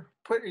Creator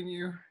put in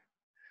you.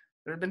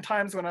 There have been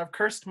times when I've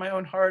cursed my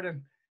own heart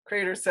and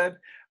Creator said,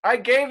 I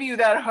gave you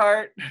that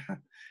heart.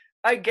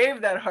 I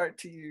gave that heart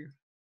to you.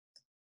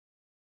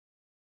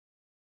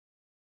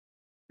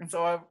 And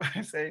so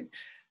I say,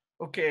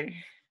 okay,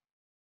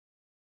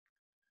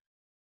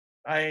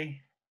 I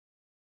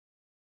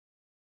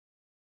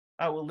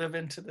will live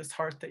into this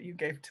heart that you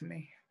gave to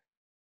me.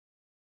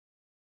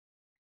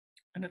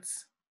 And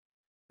it's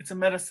a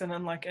medicine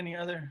unlike any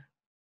other.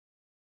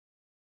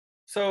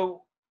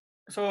 So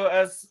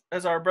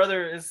as our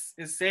brother is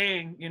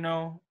saying, you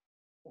know,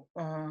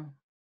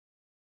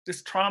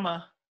 this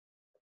trauma,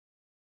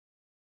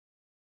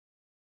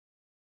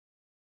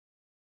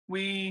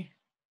 we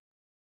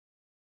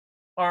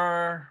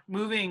are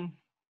moving.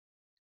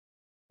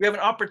 We have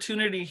an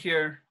opportunity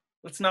here.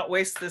 Let's not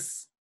waste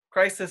this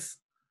crisis.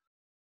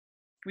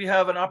 We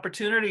have an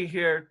opportunity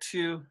here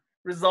to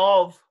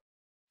resolve,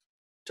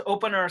 to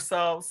open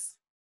ourselves.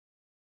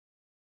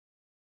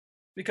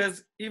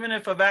 Because even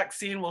if a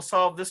vaccine will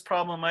solve this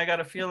problem, I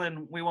got a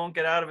feeling we won't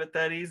get out of it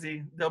that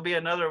easy. There'll be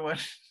another one.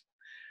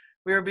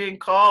 We are being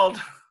called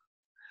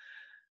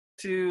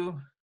to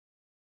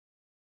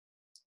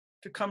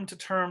come to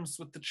terms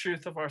with the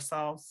truth of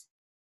ourselves,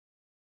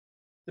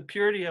 the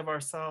purity of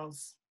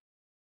ourselves,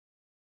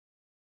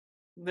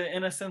 the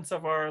innocence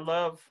of our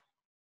love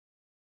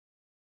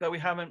that we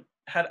haven't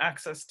had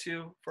access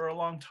to for a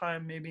long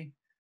time, maybe.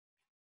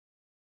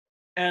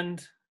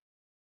 And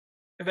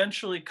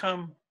eventually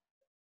come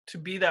to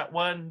be that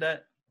one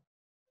that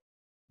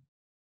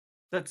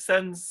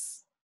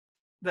sends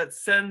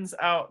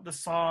out the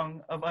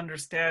song of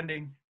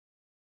understanding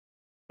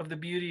of the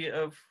beauty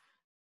of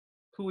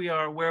who we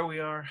are, where we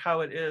are,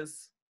 how it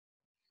is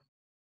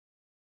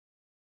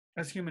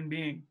as human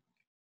being.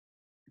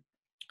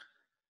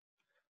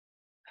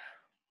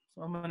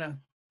 So I'm gonna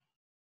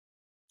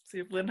see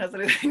if Lynn has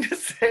anything to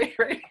say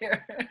right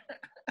here.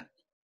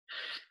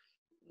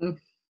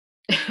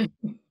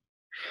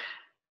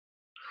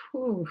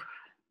 Whew.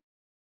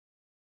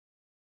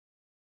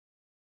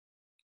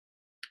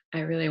 I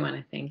really want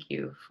to thank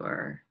you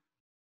for,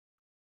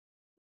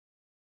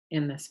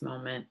 in this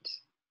moment,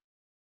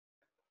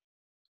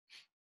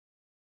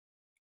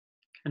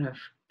 kind of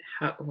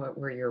what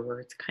were your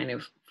words? Kind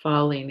of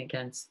falling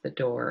against the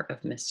door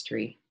of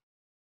mystery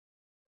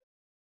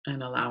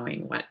and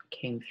allowing what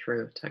came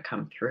through to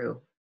come through.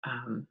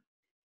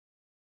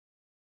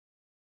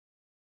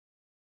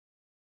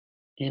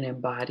 In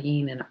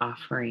embodying and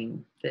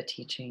offering the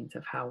teachings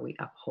of how we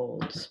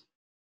uphold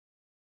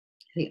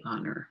the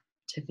honor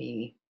to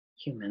be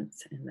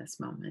humans in this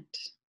moment.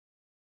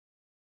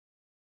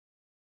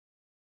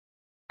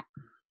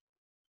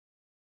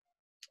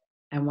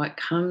 And what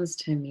comes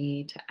to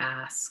me to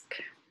ask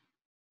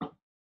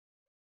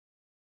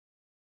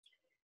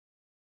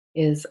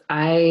is,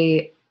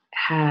 I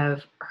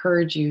have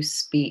heard you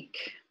speak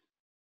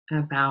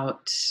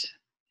about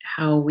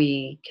how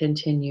we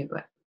continue,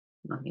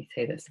 let me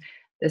say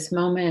this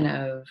moment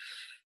of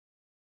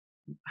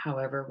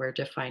however we're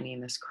defining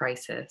this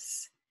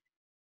crisis,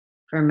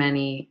 for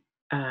many,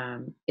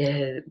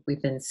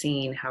 we've been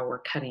seeing how we're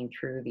cutting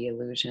through the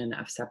illusion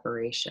of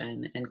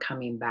separation and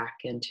coming back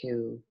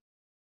into,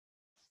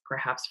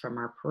 perhaps from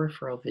our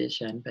peripheral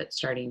vision, but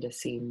starting to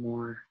see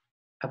more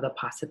of the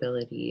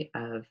possibility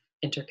of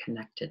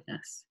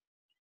interconnectedness.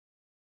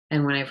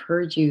 And when I've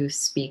heard you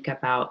speak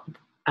about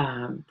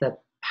the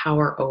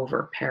power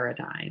over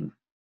paradigm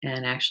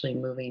and actually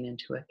moving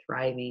into a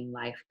thriving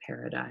life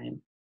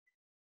paradigm,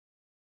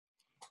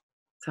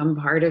 some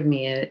part of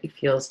me, it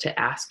feels to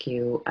ask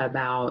you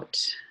about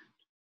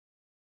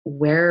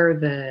where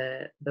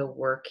the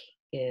work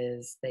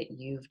is that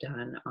you've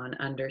done on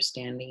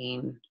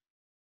understanding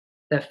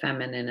the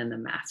feminine and the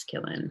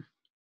masculine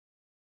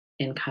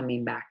in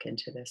coming back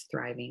into this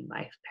thriving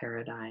life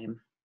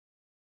paradigm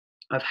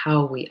of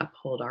how we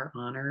uphold our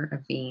honor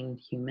of being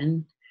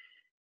human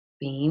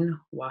being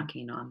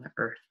walking on the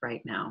earth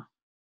right now.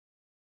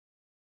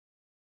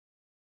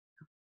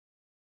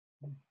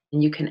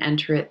 And you can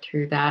enter it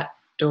through that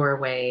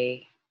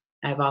doorway.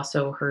 I've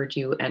also heard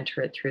you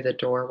enter it through the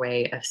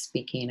doorway of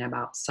speaking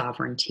about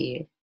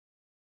sovereignty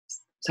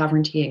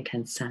and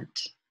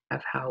consent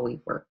of how we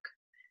work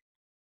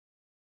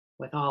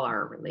with all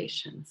our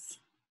relations.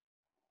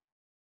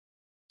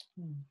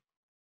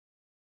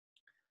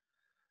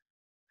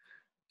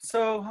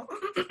 So,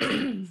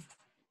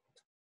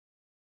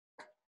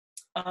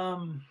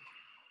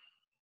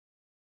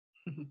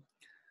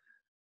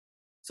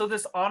 so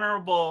this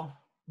honorable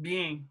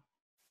being,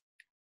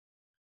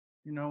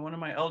 you know, one of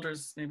my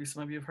elders, maybe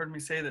some of you have heard me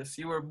say this,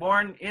 you were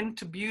born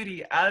into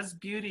beauty as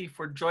beauty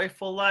for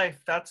joyful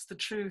life. That's the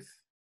truth.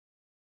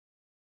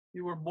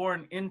 You were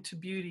born into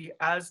beauty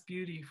as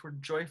beauty for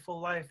joyful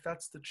life.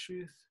 That's the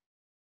truth.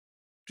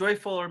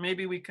 Joyful, or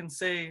maybe we can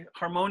say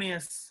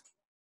harmonious.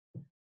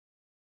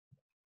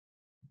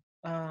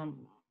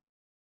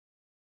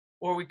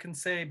 or we can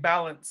say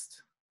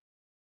balanced.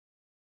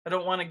 I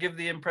don't want to give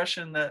the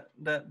impression that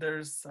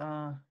there's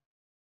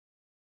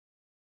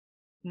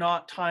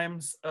not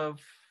times of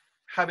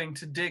having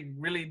to dig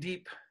really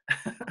deep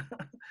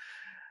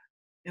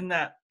in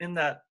that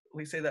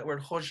we say that word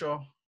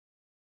hojo,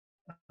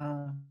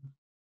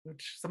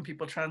 which some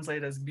people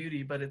translate as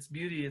beauty, but it's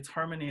beauty, it's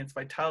harmony, it's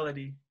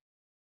vitality,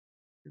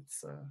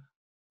 it's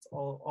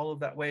all of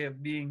that way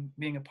of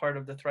being a part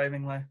of the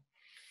thriving life.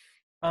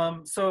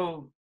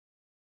 So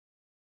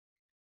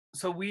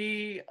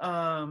we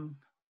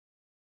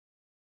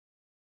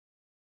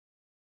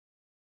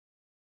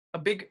a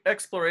big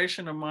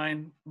exploration of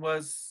mine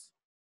was,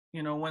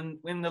 when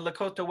in the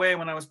Lakota way,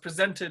 when I was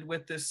presented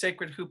with this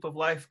sacred hoop of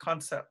life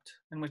concept,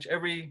 in which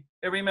every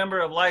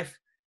member of life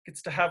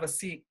gets to have a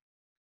seat.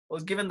 I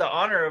was given the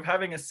honor of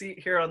having a seat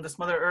here on this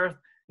Mother Earth,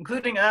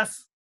 including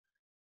us.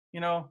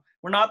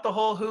 We're not the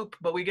whole hoop,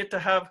 but we get to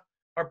have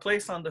our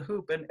place on the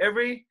hoop. And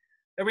every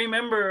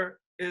member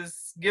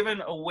is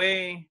given a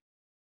way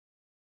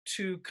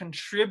to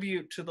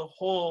contribute to the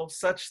whole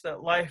such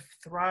that life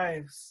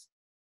thrives.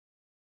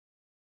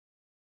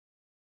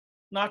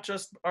 Not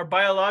just our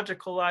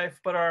biological life,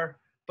 but our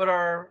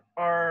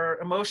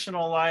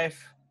emotional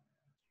life,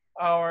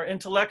 our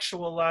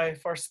intellectual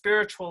life, our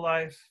spiritual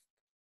life.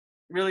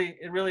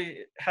 It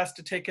really has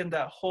to take in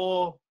that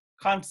whole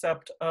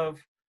concept of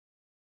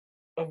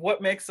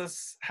what makes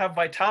us have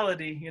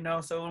vitality,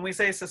 So when we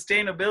say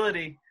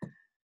sustainability,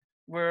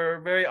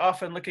 we're very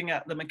often looking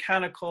at the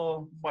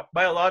mechanical,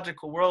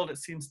 biological world, it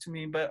seems to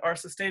me, but our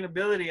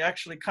sustainability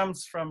actually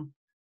comes from,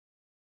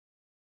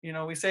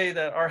 we say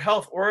that our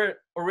health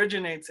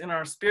originates in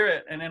our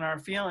spirit and in our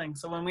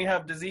feelings. So when we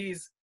have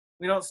disease,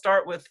 we don't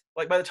start with,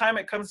 by the time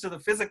it comes to the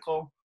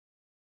physical,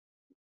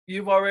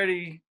 it's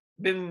already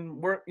been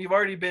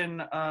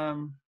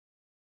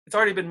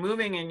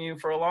moving in you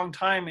for a long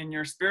time, in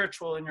your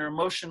spiritual, in your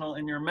emotional,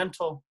 in your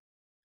mental,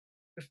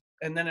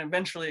 and then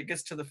eventually it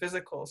gets to the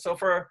physical. So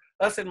for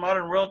us in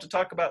modern world to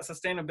talk about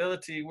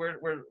sustainability,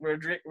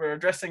 we're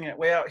addressing it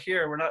way out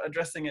here. We're not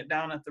addressing it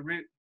down at the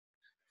root.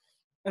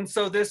 And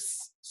so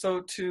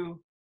to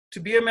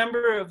be a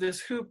member of this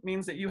hoop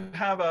means that you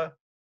have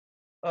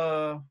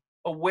a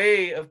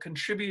way of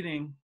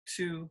contributing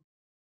to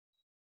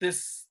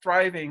this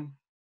thriving,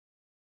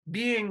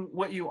 being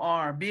what you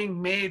are, being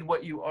made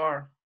what you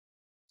are.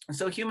 And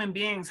so human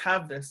beings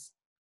have this.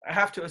 I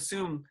have to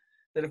assume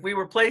that if we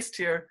were placed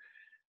here,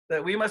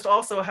 that we must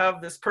also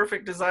have this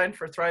perfect design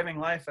for thriving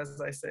life, as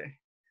I say.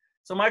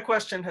 So my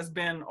question has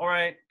been, all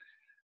right,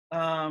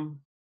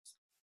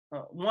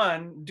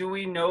 one, do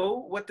we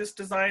know what this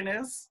design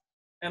is?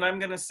 And I'm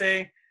going to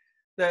say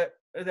that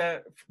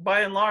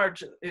by and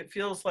large, it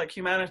feels like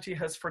humanity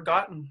has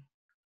forgotten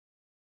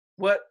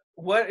what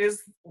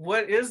is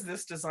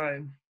this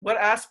design? What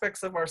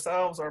aspects of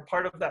ourselves are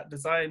part of that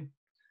design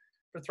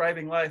for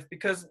thriving life?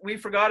 Because we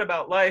forgot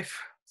about life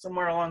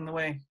somewhere along the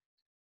way.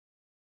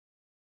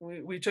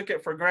 We took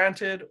it for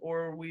granted,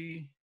 or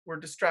we were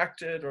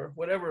distracted or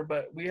whatever,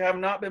 but we have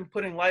not been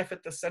putting life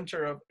at the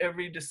center of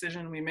every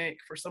decision we make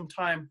for some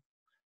time.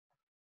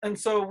 And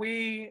so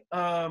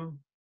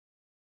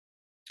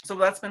so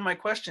that's been my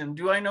question.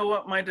 Do I know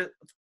what my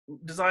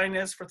design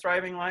is for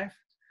thriving life?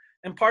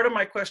 And part of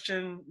my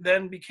question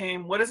then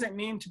became, what does it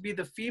mean to be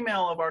the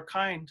female of our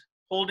kind,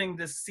 holding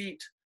this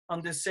seat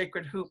on this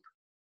sacred hoop?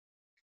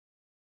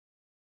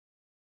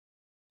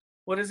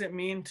 What does it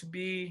mean to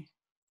be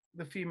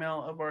the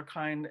female of our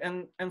kind?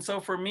 And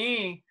so for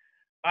me,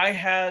 I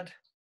had,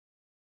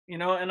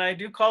 and I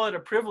do call it a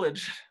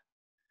privilege.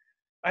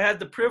 I had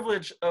the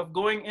privilege of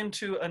going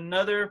into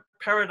another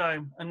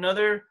paradigm,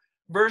 another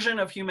version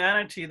of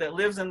humanity that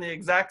lives in the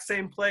exact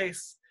same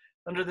place,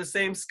 under the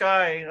same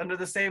sky, under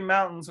the same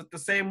mountains, with the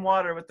same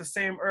water, with the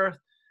same earth,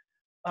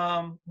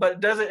 but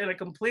does it in a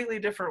completely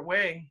different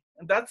way.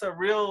 And that's a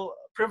real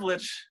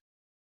privilege.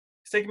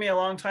 It's taken me a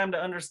long time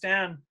to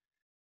understand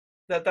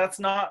that that's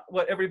not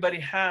what everybody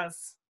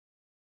has.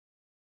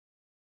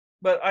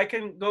 But I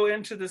can go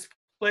into this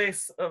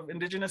place of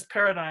Indigenous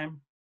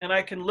paradigm, and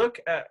I can look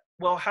at,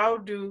 well, how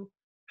do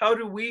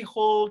we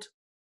hold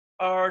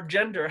our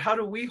gender? How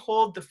do we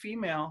hold the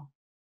female?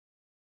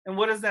 And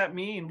what does that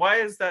mean? Why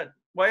is that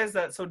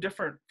so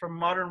different from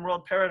modern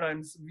world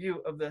paradigm's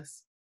view of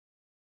this?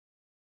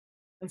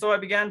 And so I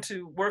began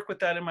to work with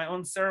that in my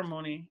own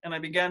ceremony, and I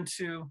began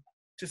to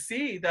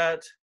see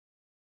that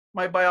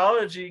my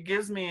biology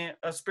gives me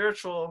a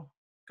spiritual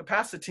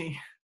capacity.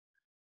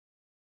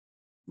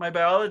 My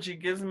biology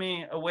gives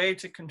me a way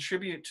to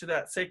contribute to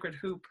that sacred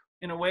hoop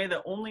in a way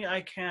that only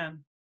I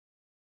can.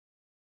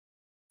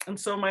 And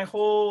so my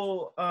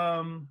whole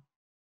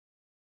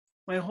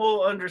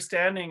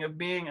understanding of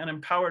being an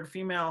empowered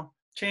female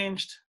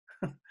changed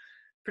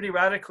pretty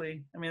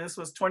radically. I mean, this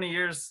was 20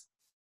 years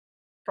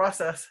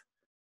process,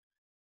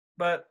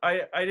 but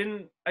I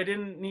didn't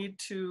need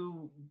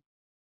to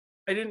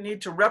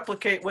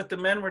replicate what the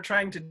men were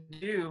trying to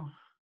do.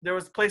 There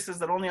was places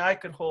that only I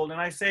could hold.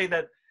 And I say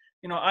that,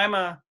 I'm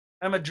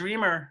a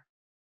dreamer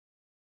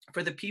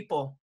for the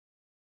people.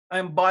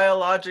 I'm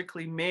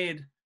biologically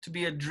made to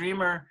be a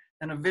dreamer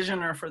and a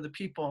visioner for the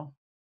people.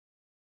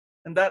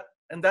 And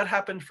that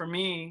happened for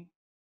me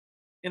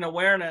in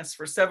awareness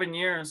for 7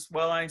 years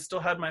while I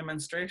still had my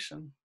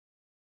menstruation.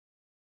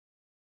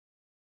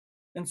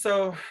 And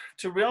so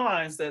to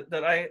realize that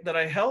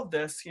I held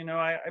this, you know,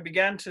 I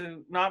began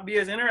to not be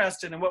as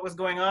interested in what was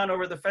going on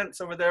over the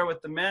fence over there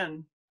with the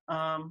men.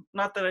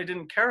 Not that I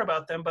didn't care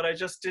about them, but I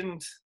just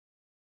didn't.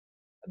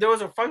 There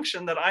was a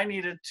function that I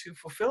needed to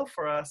fulfill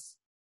for us,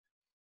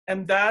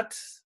 and that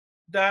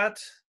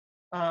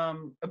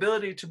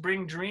ability to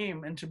bring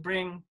dream and to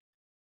bring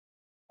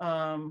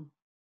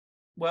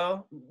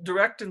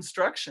direct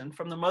instruction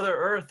from the Mother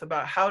Earth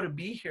about how to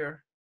be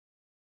here.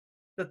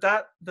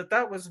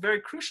 That was very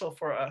crucial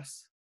for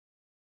us.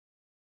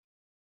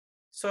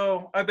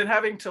 So I've been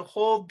having to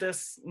hold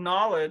this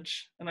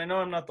knowledge, and I know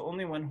I'm not the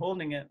only one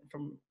holding it for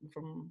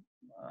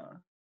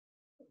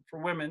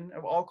women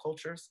of all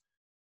cultures.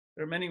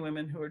 There are many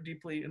women who are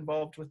deeply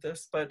involved with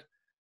this, but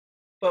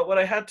what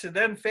I had to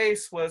then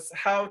face was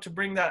how to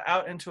bring that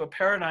out into a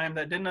paradigm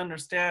that didn't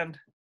understand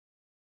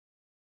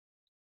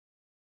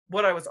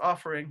what I was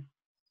offering,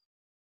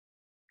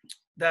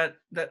 that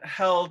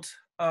held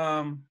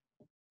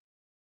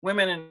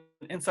women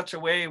in such a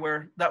way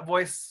where that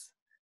voice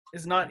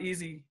is not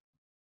easy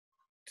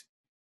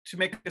to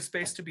make a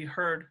space to be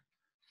heard.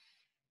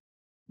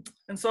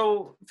 And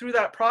so through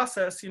that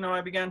process, you know,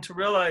 I began to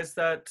realize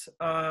that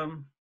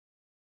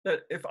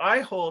that if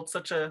I hold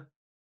such a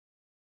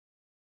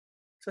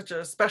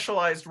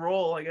specialized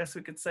role, I guess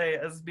we could say,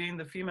 as being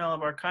the female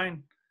of our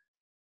kind,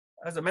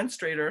 as a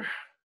menstruator,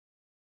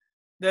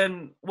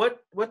 then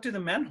what do the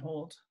men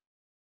hold?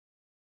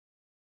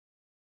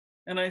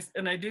 And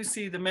I do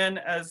see the men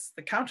as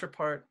the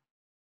counterpart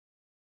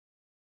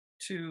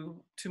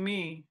to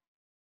me.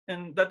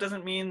 And that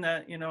doesn't mean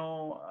that, you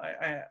know,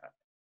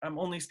 I'm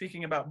only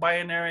speaking about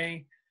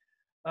binary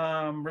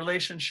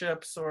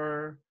relationships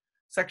or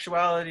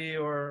sexuality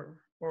or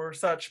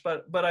such,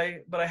 but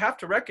I have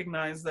to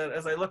recognize that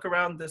as I look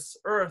around this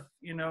earth,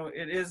 you know,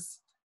 it is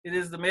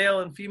the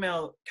male and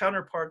female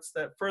counterparts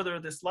that further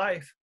this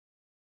life.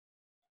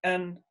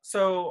 And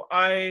so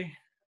I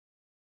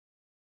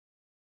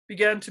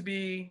began to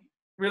be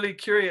really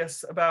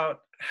curious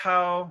about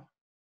how,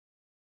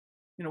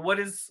 you know, what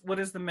is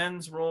the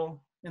men's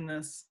role in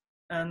this,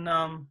 and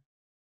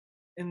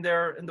in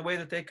the way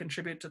that they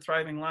contribute to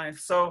thriving life.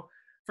 So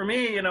for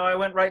me, you know, I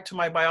went right to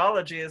my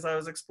biology as I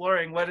was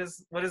exploring what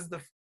is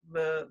the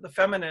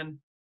feminine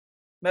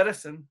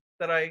medicine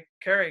that I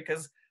carry,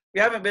 because we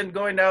haven't been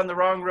going down the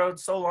wrong road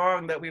so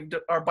long that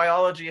our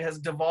biology has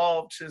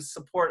devolved to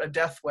support a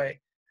death way.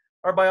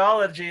 Our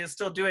biology is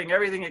still doing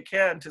everything it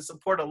can to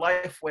support a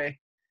life way.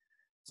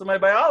 So my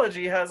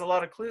biology has a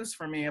lot of clues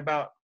for me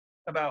about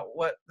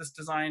what this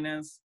design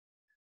is.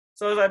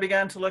 So as I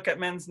began to look at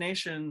Men's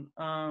Nation,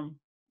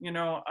 you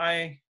know,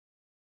 I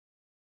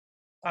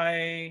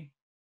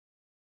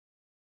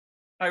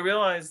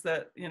realized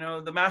that, you know,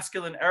 the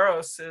masculine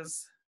eros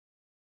is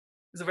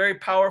a very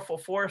powerful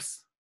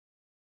force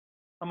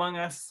among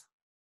us,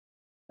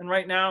 and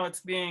right now it's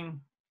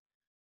being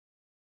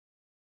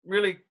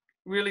really,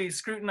 really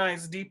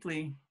scrutinized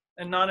deeply,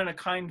 and not in a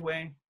kind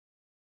way.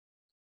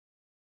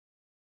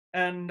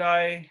 And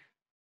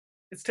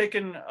it's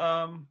taken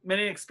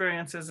many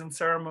experiences in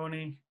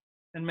ceremony,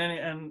 and many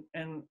and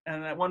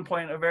at one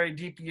point a very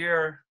deep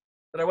year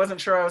that I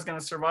wasn't sure I was going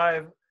to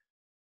survive,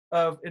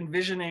 of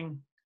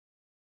envisioning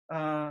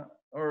or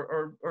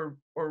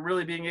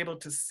really being able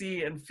to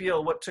see and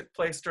feel what took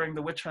place during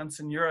the witch hunts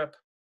in Europe.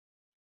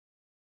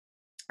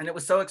 And it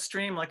was so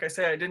extreme, like I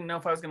say, I didn't know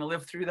if I was going to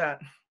live through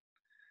that.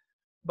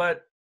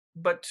 But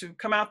to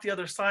come out the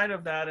other side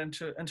of that, and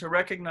to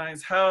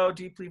recognize how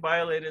deeply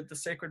violated the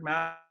sacred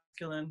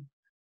masculine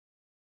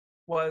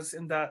was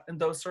in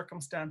those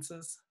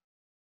circumstances,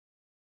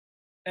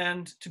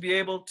 and to be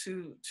able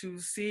to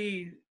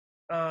see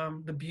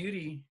the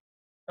beauty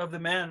of the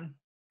men,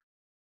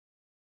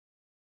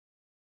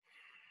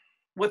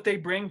 what they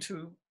bring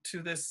to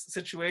this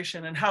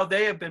situation, and how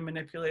they have been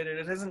manipulated.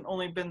 It hasn't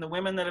only been the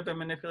women that have been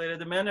manipulated,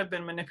 the men have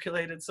been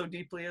manipulated so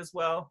deeply as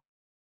well.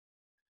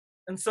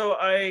 And so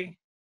I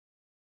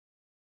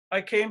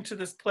came to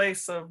this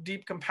place of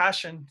deep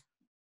compassion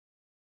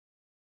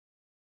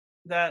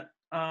that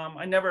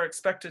I never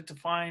expected to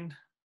find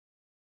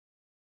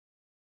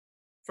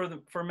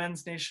for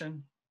Men's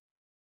Nation.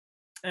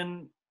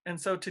 And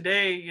so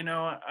today, you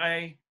know,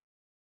 I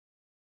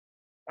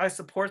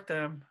support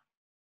them.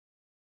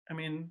 I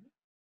mean,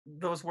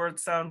 those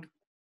words sound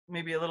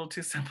maybe a little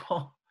too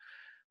simple,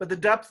 but the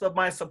depth of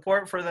my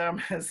support for them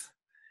has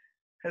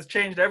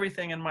changed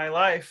everything in my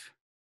life.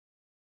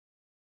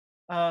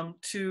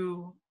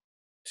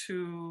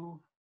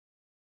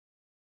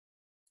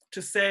 To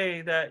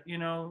say that, you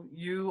know,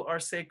 you are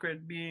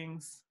sacred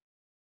beings,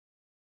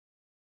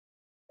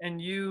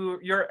 and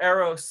your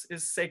eros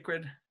is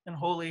sacred and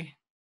holy.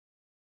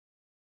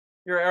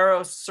 Your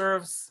eros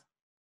serves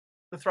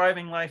the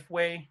thriving life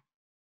way.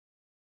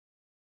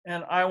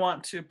 And I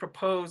want to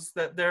propose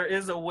that there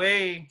is a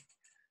way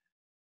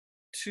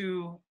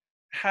to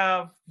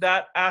have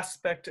that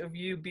aspect of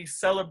you be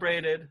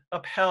celebrated,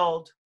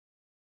 upheld,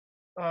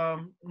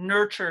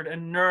 nurtured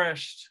and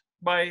nourished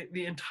by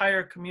the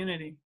entire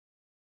community.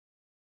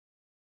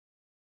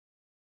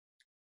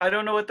 I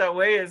don't know what that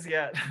way is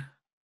yet,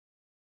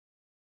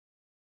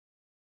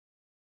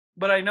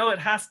 but I know it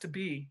has to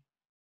be,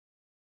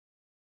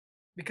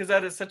 because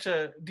that is such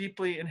a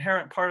deeply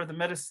inherent part of the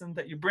medicine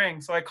that you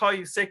bring. So I call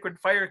you sacred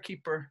fire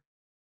keeper.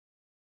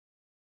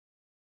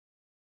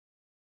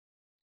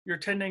 You're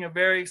tending a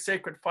very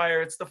sacred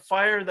fire. It's the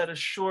fire that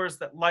assures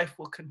that life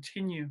will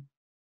continue.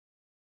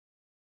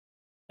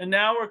 And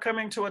now we're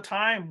coming to a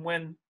time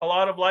when a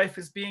lot of life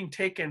is being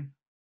taken.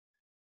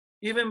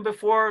 Even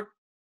before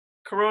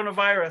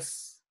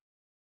coronavirus,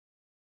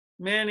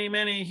 many,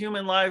 many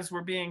human lives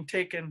were being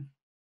taken,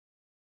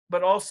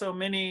 but also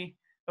many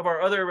of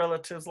our other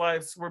relatives'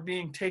 lives were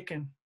being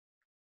taken.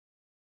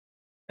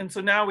 And so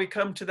now we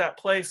come to that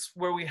place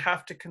where we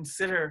have to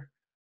consider,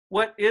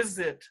 what is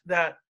it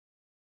that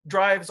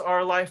drives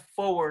our life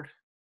forward?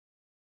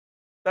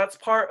 That's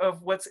part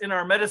of what's in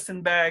our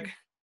medicine bag.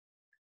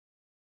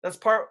 That's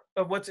part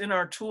of what's in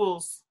our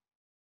tools.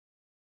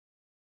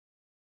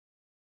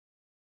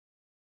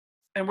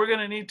 And we're going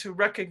to need to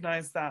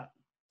recognize that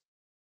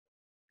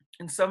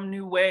in some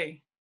new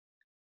way.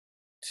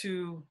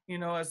 To, you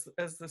know,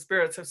 as the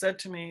spirits have said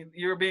to me,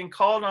 you're being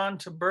called on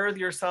to birth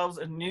yourselves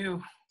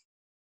anew.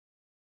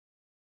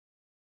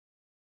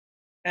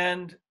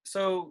 And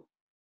so,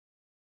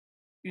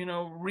 you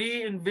know,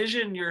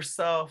 re-envision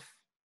yourself,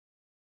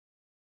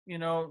 you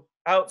know,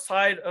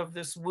 outside of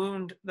this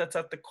wound that's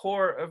at the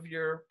core of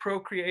your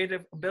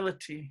procreative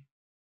ability.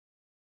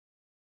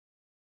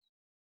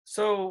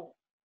 So,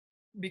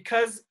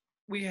 because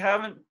we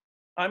haven't,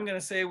 I'm going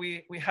to say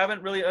we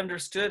haven't really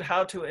understood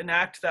how to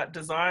enact that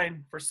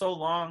design for so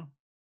long,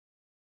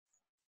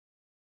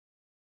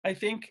 I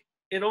think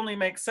it only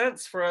makes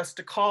sense for us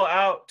to call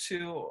out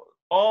to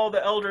all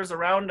the elders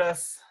around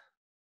us.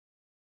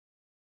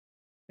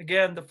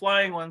 Again, the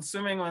flying ones,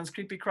 swimming ones,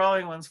 creepy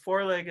crawling ones,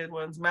 four-legged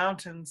ones,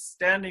 mountains,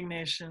 standing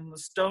nation, the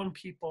stone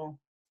people.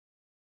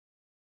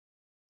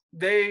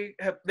 They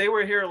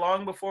were here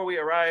long before we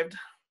arrived.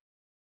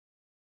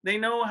 They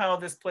know how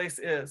this place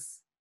is,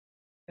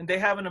 and they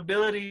have an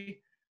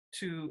ability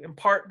to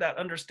impart that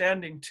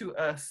understanding to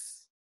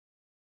us.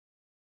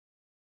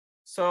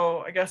 So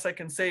I guess I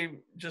can say,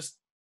 just,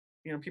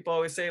 you know, people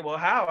always say, well,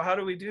 how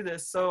do we do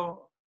this?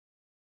 So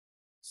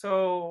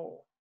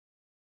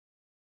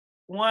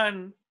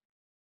one,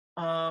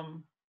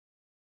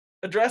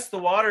 address the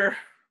water.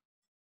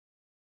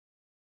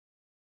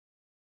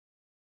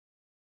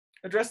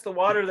 Address the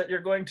water that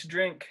you're going to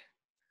drink,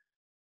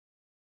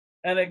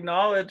 and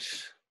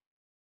acknowledge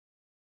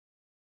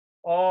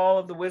all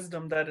of the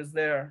wisdom that is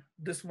there.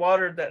 This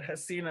water that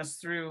has seen us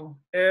through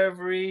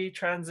every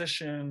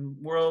transition,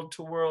 world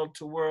to world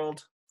to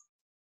world.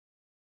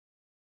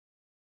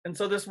 And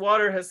so this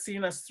water has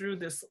seen us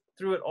through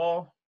it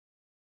all.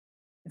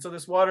 And so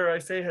this water, I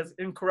say, has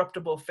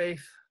incorruptible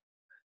faith.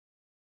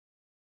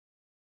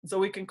 And so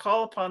we can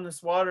call upon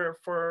this water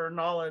for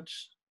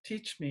knowledge.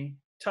 Teach me,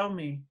 tell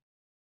me,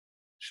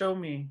 show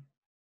me.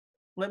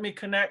 Let me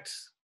connect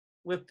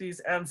with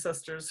these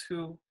ancestors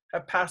who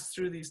have passed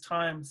through these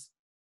times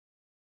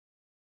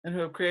and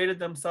who have created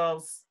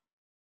themselves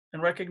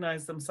and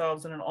recognized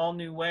themselves in an all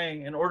new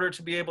way in order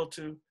to be able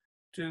to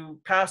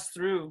pass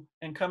through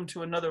and come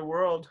to another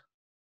world.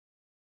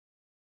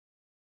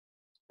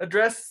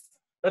 Address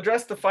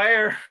the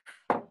fire.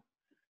 You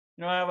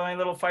know, I have my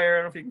little fire. I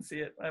don't know if you can see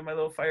it. I have my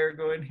little fire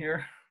going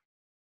here.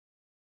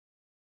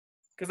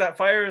 Because that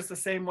fire is the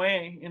same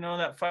way. You know,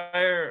 that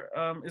fire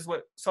is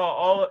what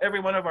saw every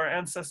one of our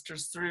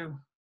ancestors through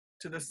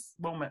to this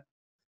moment.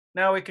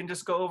 Now we can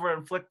just go over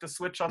and flick the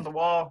switch on the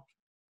wall.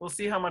 We'll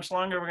see how much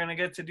longer we're going to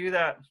get to do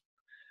that.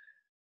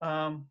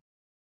 And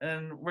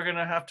we're going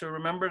to have to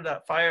remember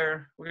that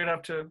fire. We're going to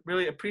have to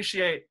really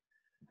appreciate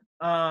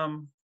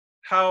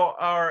how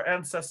our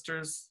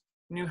ancestors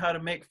knew how to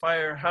make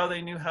fire, how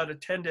they knew how to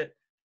tend it,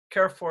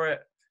 care for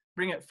it,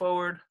 bring it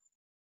forward.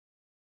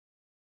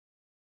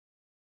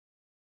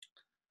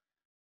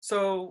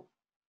 So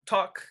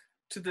talk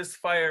to this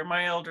fire.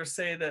 My elders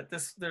say that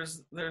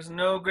there's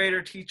no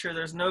greater teacher,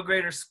 there's no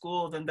greater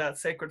school than that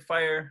sacred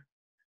fire.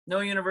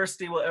 No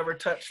university will ever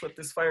touch what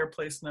this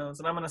fireplace knows.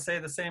 And I'm going to say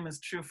the same is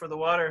true for the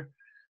water.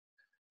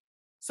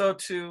 So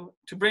to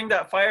bring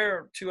that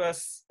fire to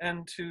us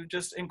and to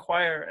just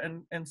inquire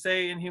and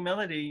say in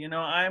humility, you know,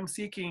 I'm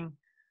seeking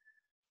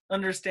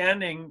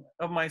understanding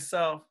of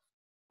myself.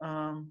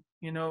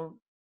 You know,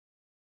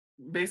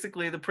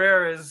 basically the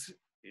prayer is,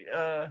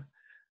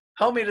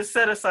 help me to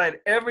set aside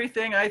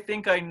everything I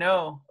think I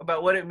know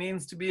about what it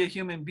means to be a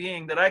human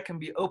being, that I can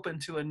be open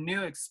to a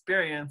new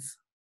experience.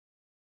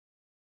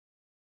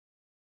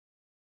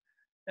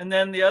 And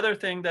then the other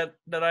thing that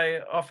I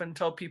often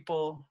tell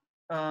people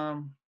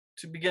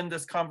to begin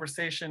this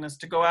conversation is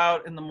to go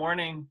out in the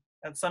morning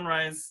at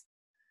sunrise,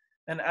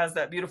 and as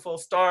that beautiful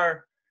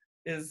star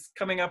is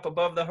coming up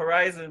above the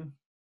horizon,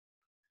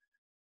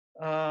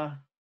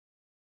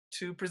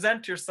 to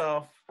present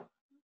yourself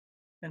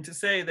and to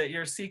say that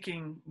you're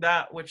seeking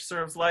that which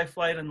serves life,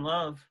 light, and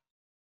love,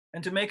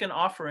 and to make an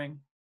offering,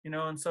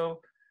 and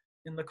so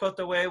in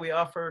Lakota way, we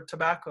offer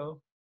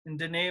tobacco. In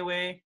Dene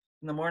way,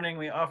 in the morning,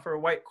 we offer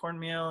white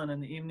cornmeal, and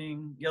in the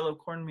evening, yellow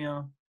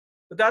cornmeal.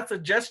 But that's a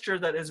gesture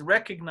that is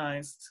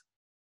recognized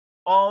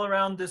all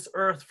around this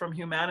earth from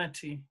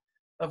humanity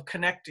of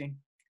connecting.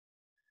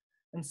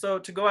 And so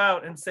to go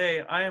out and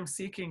say, I am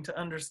seeking to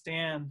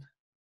understand,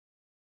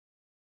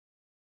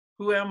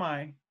 who am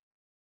I?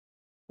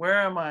 Where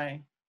am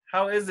I?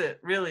 How is it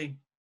really?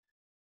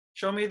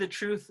 Show me the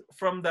truth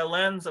from the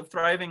lens of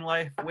thriving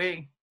life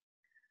way.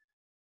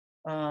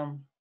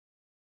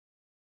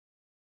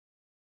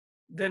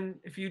 Then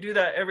if you do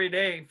that every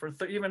day for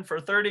even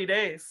for 30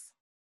 days,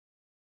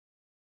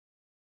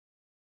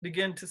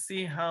 begin to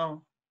see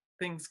how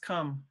things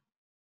come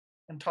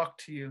and talk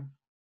to you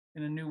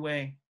in a new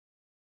way.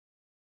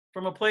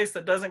 From a place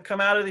that doesn't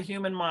come out of the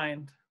human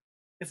mind.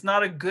 It's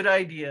not a good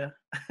idea.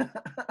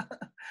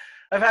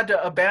 I've had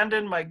to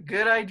abandon my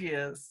good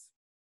ideas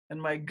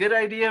and my good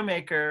idea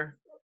maker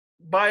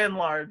by and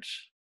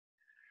large.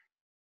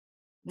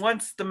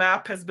 Once the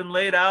map has been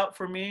laid out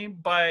for me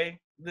by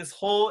this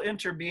whole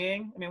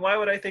interbeing, I mean, why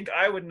would I think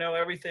I would know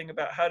everything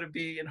about how to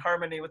be in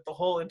harmony with the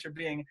whole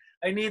interbeing?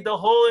 I need the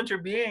whole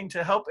interbeing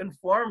to help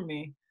inform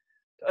me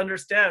to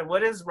understand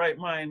what is right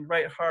mind,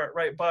 right heart,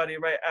 right body,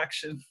 right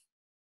action.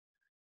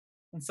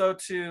 And so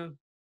to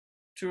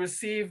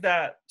receive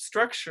that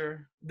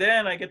structure,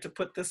 then I get to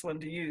put this one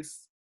to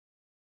use.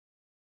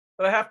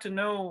 But I have to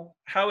know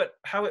how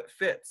it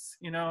fits,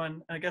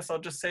 and I guess I'll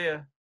just say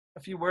a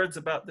few words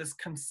about this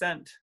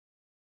consent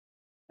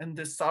and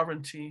this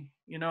sovereignty.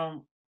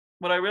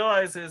 What I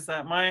realize is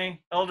that my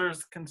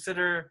elders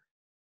consider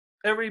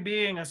every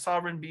being a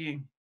sovereign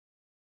being.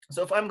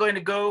 So if I'm going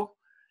to go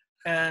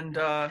and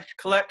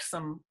collect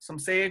some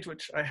sage,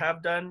 which I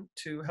have done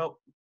to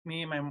help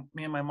me and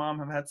my mom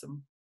have had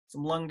some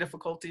lung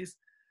difficulties.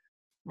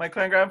 My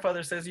clan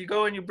grandfather says, you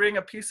go and you bring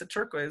a piece of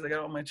turquoise. I got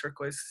all my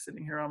turquoise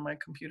sitting here on my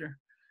computer.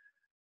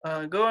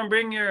 Go and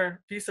bring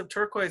your piece of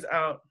turquoise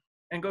out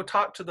and go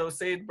talk to those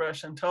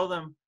sagebrush and tell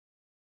them,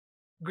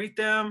 greet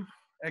them,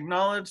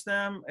 acknowledge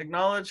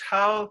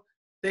how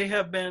they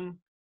have been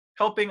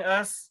helping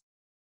us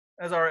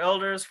as our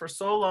elders for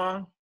so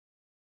long.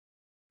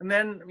 And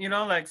then,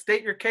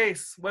 state your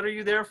case. What are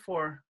you there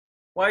for?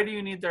 Why do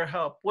you need their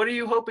help? What are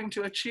you hoping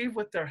to achieve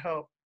with their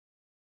help?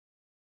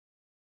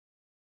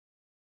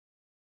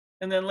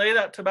 And then lay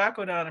that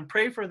tobacco down and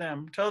pray for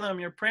them. Tell them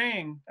you're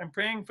praying. I'm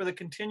praying for the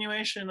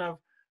continuation of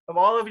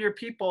all of your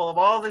people, of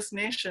all this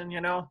nation.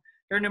 Here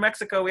in New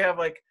Mexico, we have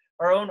like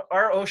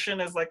our ocean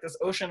is like this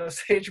ocean of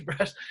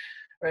sagebrush,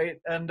 right?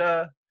 And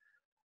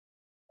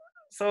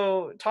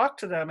so talk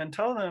to them and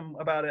tell them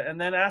about it,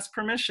 and then ask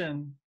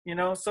permission.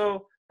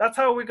 So that's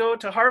how we go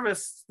to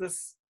harvest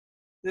this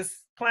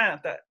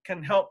plant that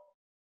can help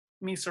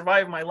me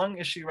survive my lung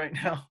issue right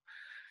now.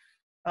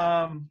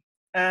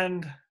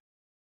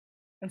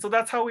 And so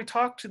that's how we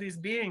talk to these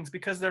beings,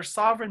 because they're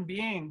sovereign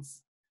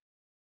beings.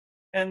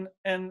 And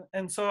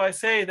so I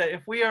say that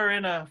if we are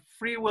in a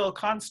free will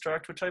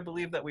construct, which I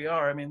believe that we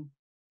are, I mean,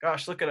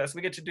 gosh, look at us.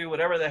 We get to do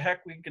whatever the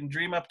heck we can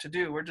dream up to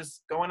do. We're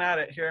just going at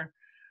it here.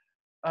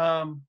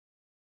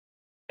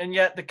 And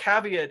yet the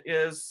caveat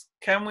is,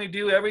 can we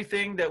do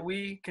everything that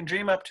we can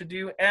dream up to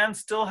do and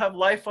still have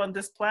life on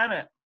this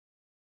planet?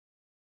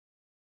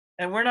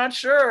 And we're not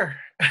sure.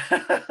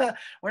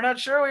 We're not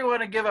sure we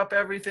want to give up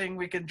everything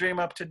we can dream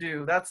up to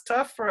do. That's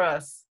tough for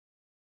us.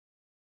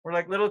 We're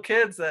like little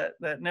kids that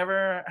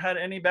never had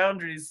any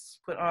boundaries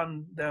put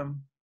on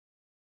them.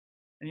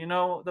 And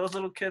those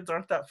little kids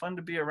aren't that fun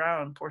to be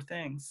around, poor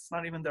things. It's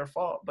not even their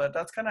fault, but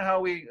that's kind of how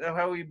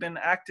we've been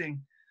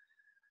acting.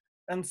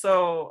 And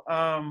so,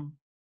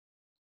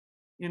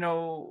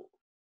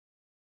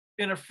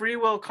 in a free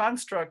will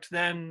construct,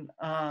 then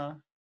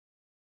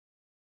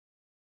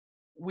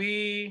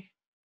we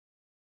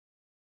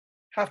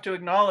have to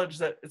acknowledge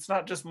that it's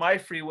not just my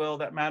free will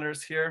that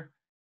matters here.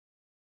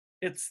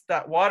 It's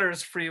that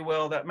water's free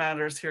will that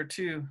matters here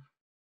too.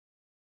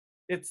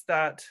 It's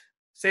that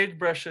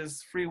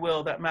sagebrush's free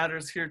will that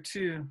matters here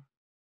too.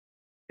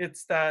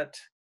 It's that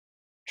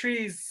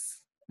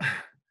trees'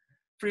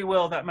 free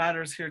will that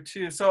matters here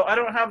too. So I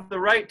don't have the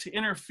right to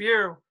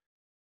interfere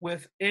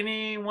with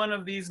any one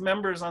of these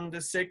members on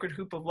this sacred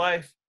hoop of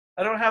life.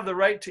 I don't have the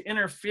right to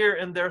interfere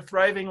in their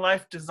thriving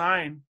life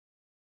design.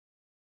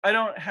 I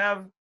don't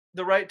have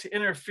the right to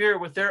interfere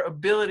with their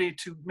ability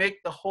to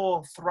make the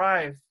whole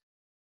thrive.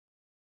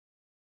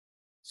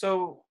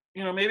 So,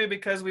 maybe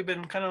because we've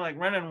been kind of like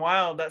running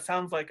wild, that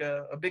sounds like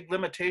a big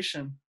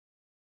limitation.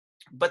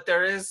 But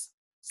there is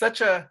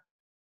such a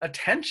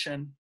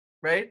tension,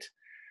 right?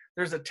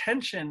 There's a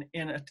tension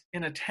in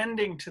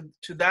attending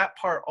to that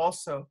part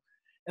also.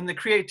 And the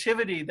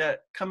creativity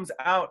that comes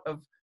out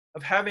of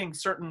having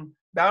certain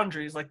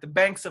boundaries, like the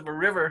banks of a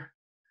river,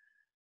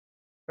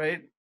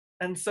 right?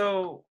 And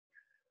so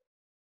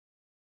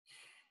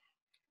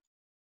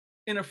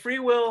in a free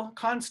will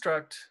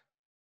construct,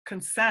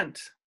 consent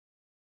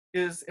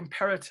is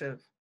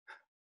imperative.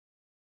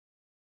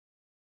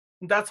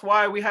 That's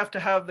why we have to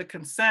have the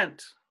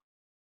consent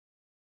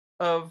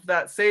of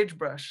that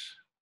sagebrush.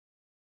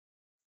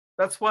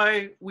 That's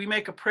why we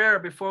make a prayer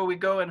before we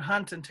go and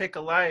hunt and take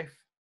a life.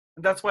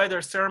 And that's why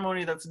there's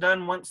ceremony that's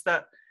done once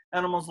that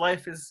animal's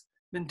life has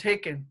been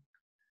taken.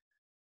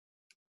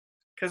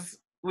 Because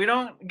we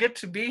don't get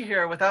to be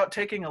here without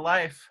taking a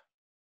life.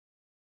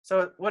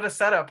 So what a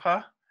setup,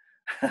 huh?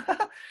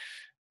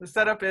 The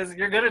setup is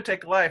you're going to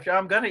take a life.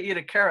 I'm going to eat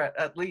a carrot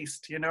at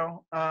least, you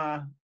know.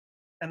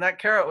 And that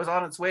carrot was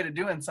on its way to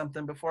doing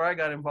something before I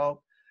got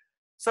involved.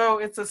 So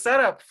it's a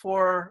setup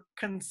for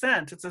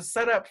consent. It's a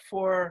setup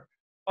for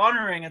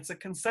honoring. It's a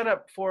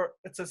setup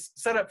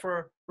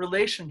for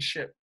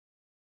relationship.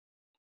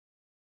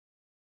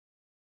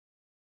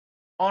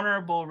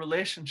 Honorable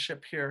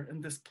relationship here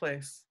in this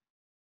place.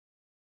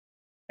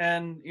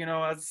 And, you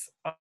know, as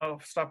I'll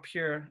stop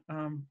here,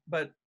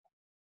 but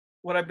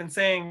what I've been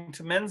saying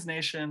to Men's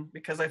Nation,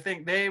 because I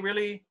think they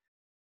really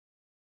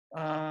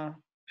have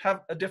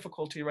a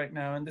difficulty right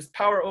now in this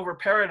power over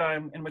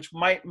paradigm in which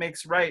might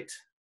makes right,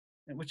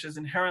 and which is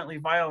inherently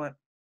violent.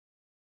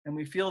 And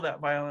we feel that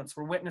violence.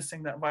 We're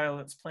witnessing that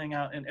violence playing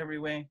out in every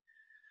way.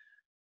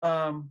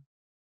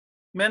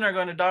 Men are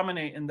going to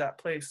dominate in that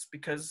place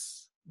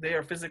because they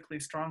are physically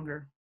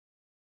stronger.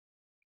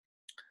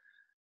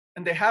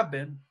 And they have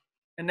been.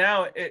 And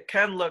now it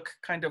can look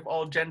kind of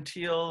all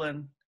genteel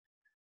and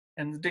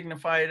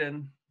dignified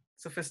and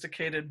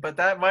sophisticated, but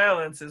that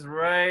violence is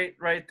right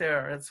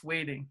there. It's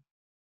waiting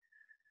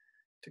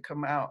to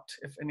come out.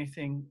 If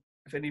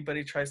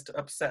anybody tries to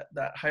upset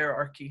that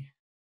hierarchy,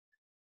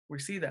 we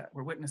see that,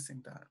 we're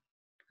witnessing that.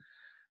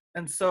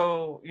 And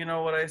so, you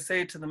know, what I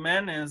say to the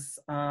men is,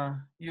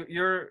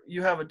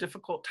 you have a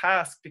difficult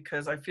task,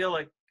 because I feel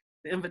like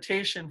the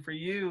invitation for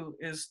you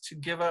is to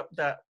give up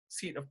that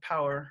seat of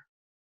power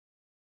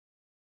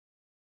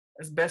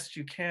as best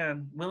you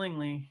can,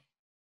 willingly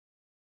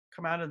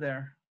come out of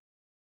there.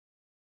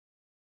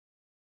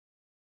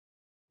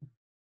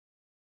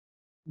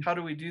 How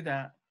do we do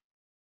that?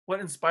 What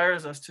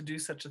inspires us to do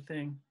such a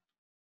thing?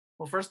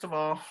 Well, first of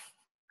all,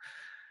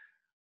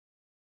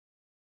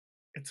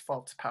 it's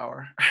false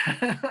power.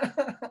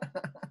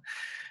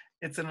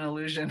 It's an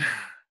illusion.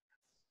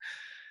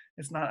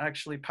 It's not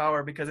actually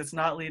power, because it's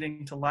not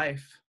leading to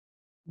life.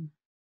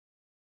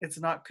 It's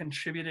not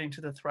contributing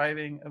to the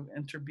thriving of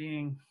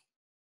interbeing.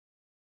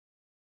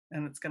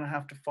 And it's going to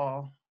have to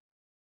fall.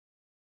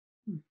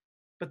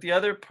 But the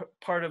other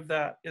part of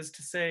that is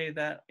to say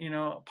that, you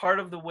know, part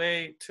of the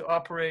way to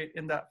operate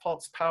in that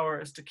false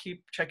power is to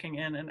keep checking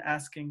in and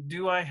asking,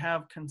 do I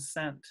have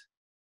consent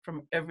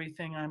from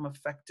everything I'm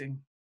affecting?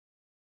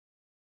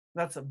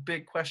 That's a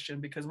big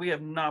question, because we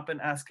have not been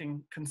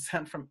asking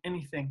consent from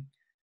anything.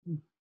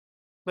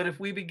 But if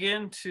we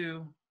begin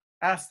to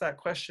ask that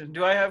question,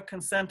 do I have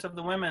consent of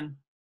the women?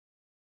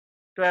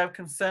 Do I have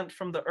consent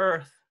from the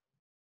earth?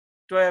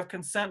 Do I have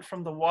consent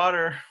from the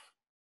water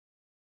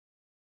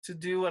to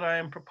do what I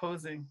am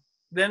proposing?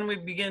 Then we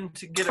begin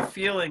to get a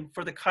feeling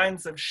for the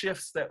kinds of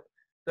shifts that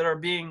are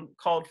being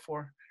called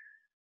for.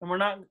 And we're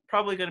not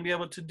probably going to be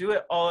able to do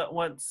it all at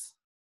once,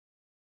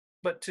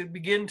 but to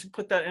begin to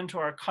put that into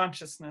our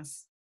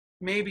consciousness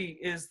maybe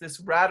is this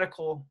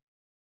radical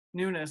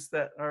newness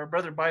that our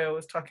brother Bio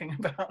is talking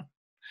about.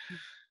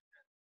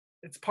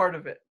 It's part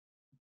of it.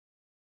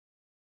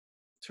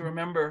 To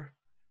remember,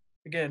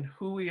 again,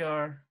 who we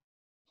are,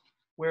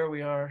 where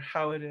we are,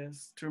 how it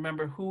is. To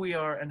remember who we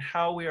are and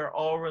how we are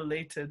all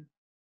related.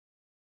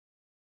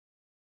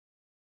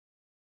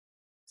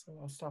 So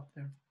I'll stop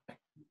there.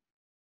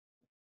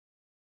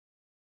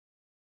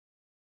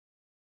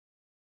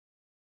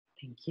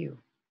 Thank you.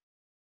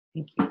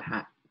 Thank you,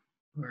 Pat,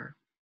 for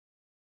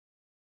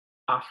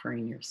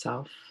offering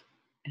yourself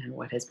and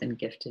what has been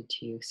gifted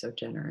to you so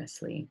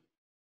generously.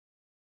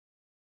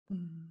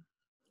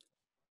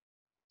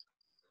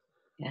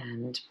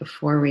 And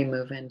before we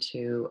move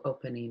into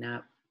opening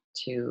up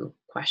to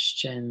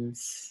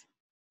questions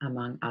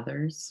among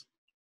others,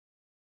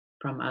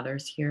 from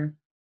others here,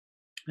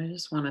 I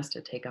just want us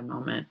to take a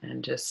moment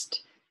and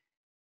just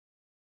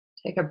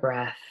take a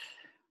breath.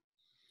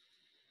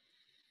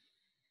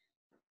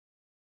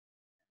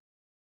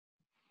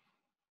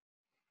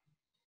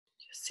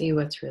 Just see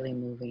what's really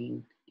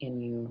moving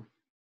in you.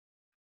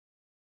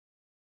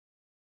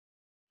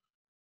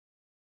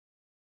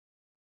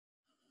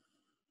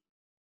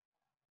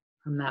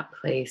 From that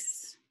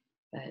place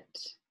that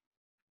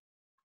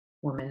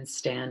Woman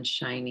Stand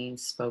Shining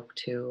spoke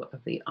to,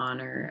 of the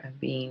honor of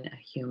being a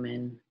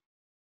human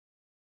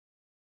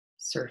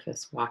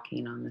surface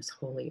walking on this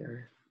holy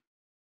earth.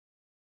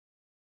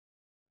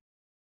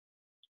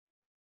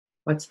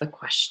 What's the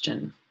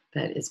question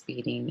that is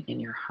beating in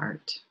your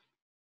heart?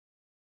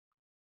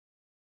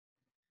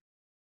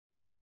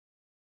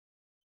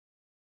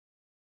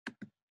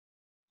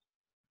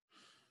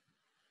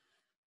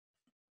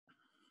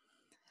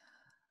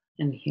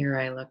 And here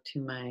I look to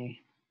my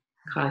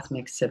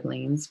cosmic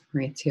siblings,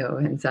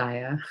 Maurizio and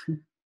Zaya.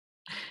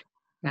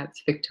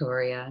 That's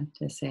Victoria,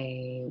 to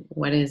say,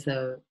 what is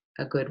a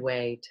good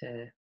way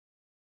to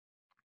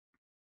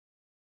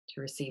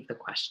to receive the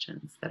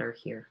questions that are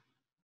here.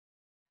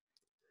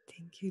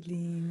 Thank you,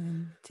 Lynn,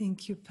 and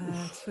thank you,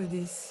 Pat, for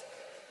this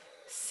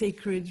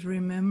sacred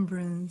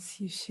remembrance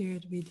you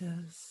shared with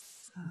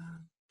us.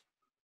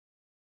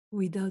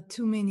 Without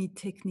too many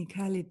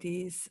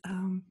technicalities,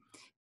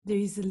 there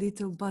is a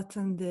little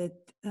button that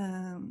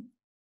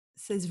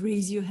says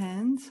raise your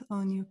hand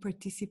on your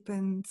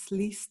participants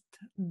list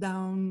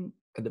down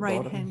At the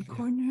right-hand bottom.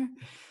 corner.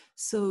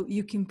 So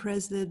you can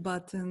press that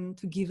button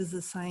to give us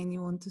a sign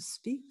you want to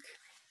speak.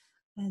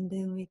 And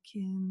then we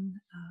can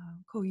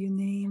call your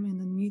name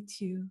and unmute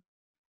you.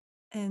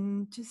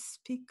 And just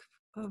speak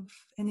of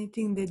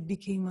anything that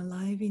became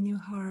alive in your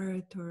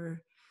heart,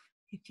 or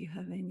if you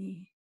have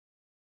any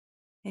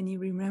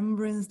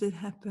remembrance that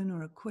happened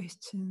or a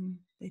question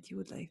that you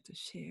would like to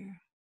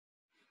share.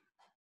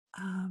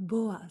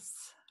 Boaz,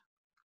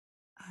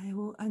 I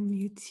will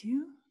unmute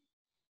you.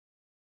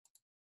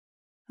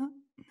 Oh,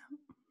 no.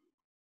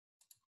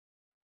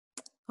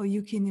 Or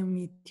you can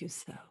unmute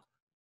yourself.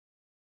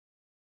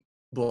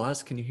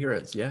 Boaz, can you hear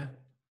us? Yeah.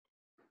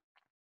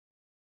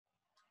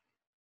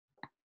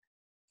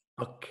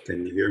 Okay.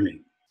 Can you hear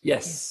me?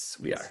 Yes,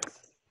 we are.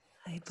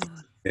 Hi,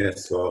 Boaz.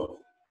 Yes, well,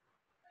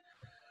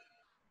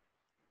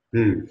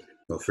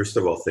 well, first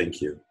of all,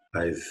 thank you.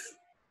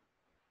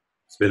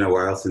 It's been a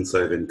while since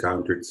I've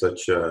encountered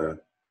such a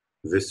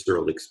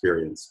visceral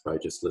experience by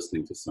just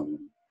listening to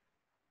someone,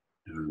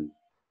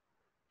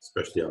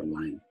 especially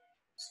online.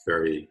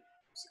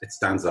 It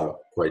stands out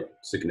quite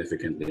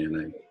significantly, and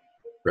I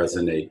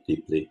resonate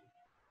deeply.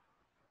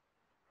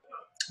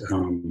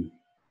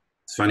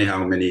 It's funny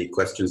how many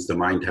questions the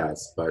mind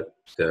has, but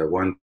the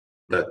one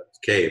that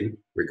came,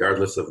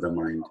 regardless of the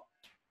mind,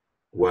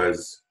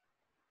 was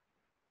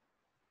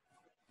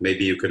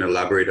maybe you can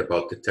elaborate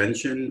about the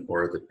tension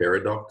or the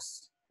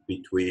paradox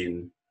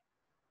between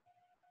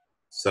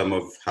some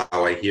of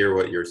how I hear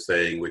what you're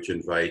saying, which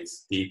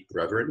invites deep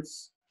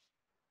reverence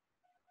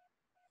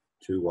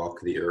to walk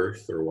the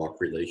earth or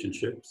walk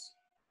relationships,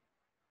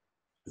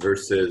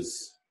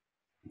 versus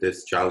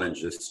this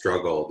challenge, this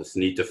struggle, this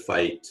need to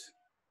fight,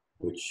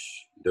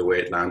 which the way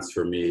it lands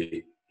for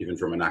me, even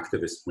from an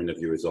activist point of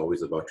view, is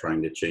always about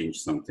trying to change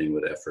something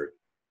with effort,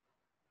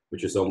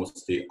 which is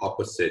almost the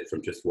opposite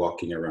from just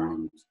walking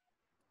around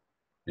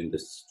in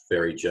this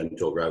very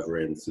gentle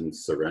reverence and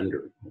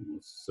surrender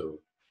almost. So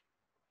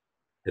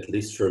at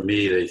least for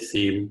me, they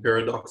seem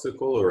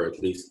paradoxical, or at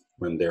least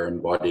when they're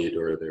embodied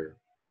or they're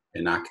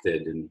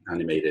enacted and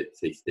animated,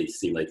 they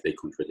seem like they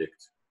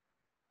contradict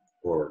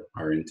or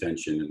our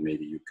intention, and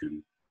maybe you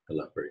can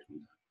elaborate on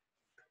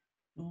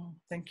that. Oh,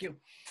 thank you.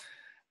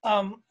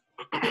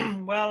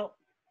 Well,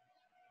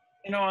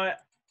 you know,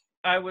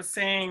 I was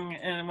saying,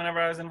 and whenever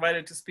I was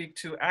invited to speak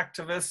to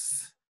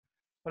activists,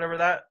 whatever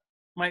that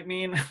might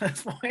mean at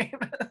this point,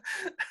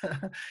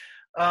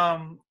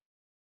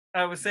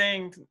 I was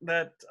saying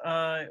that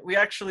we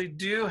actually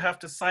do have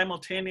to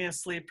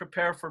simultaneously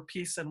prepare for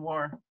peace and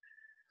war,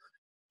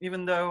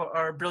 even though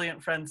our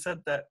brilliant friend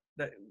said that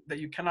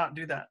you cannot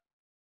do that.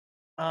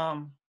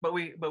 But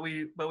we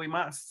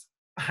must,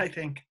 I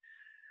think.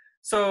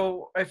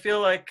 So I feel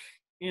like,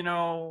 you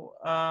know,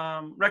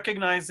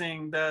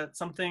 recognizing that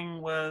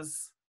something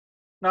was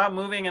not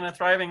moving in a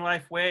thriving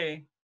life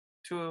way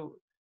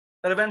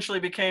that eventually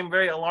became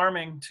very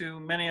alarming to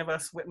many of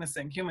us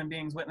witnessing, human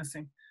beings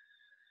witnessing.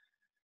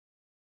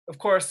 Of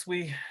course,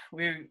 we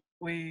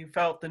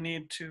felt the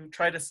need to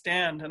try to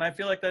stand, and I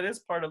feel like that is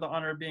part of the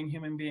honor of being a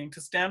human being, to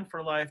stand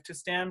for life, to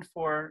stand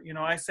for, you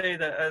know, I say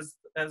that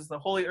as the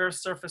holy earth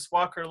surface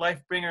walker,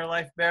 life bringer,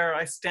 life bearer,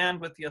 I stand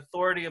with the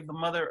authority of the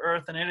Mother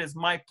Earth, and it is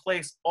my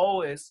place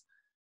always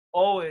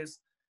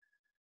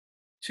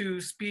to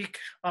speak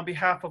on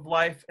behalf of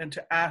life and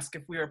to ask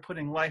if we are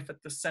putting life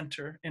at the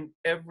center in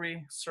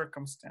every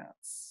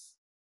circumstance,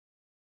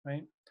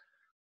 right?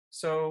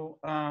 So,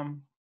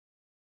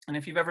 and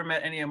if you've ever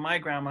met any of my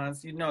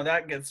grandmas, you know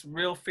that gets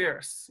real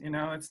fierce. You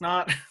know, it's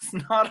not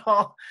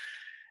all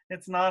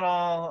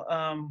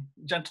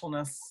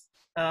gentleness.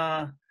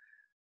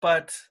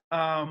 But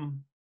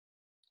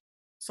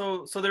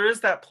so there is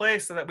that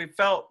place that we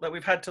felt that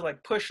we've had to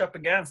like push up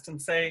against and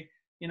say,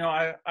 you know,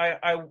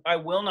 I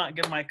will not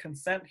give my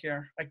consent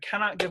here. I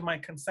cannot give my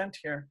consent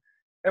here.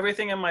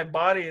 Everything in my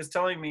body is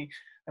telling me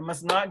I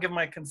must not give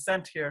my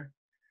consent here,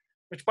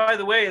 which, by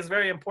the way, is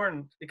very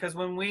important, because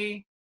when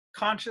we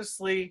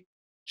consciously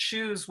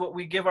choose what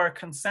we give our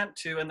consent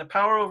to, and the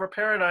power over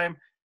paradigm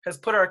has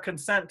put our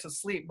consent to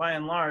sleep by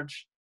and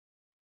large.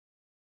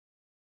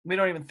 We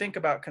don't even think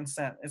about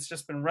consent. It's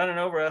just been running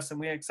over us and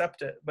we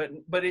accept it.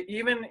 But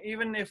even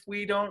if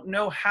we don't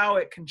know how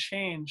it can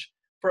change,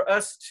 for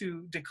us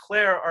to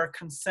declare our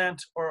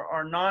consent or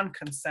our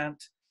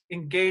non-consent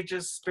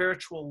engages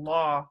spiritual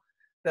law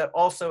that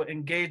also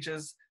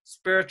engages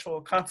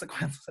spiritual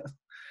consequences.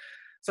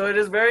 So it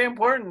is very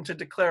important to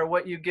declare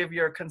what you give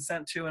your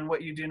consent to and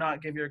what you do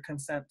not give your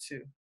consent to.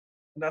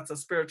 And that's a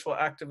spiritual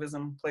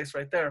activism place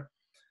right there.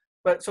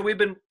 But so we've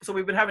been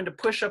having to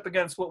push up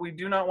against what we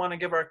do not want to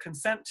give our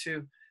consent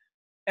to.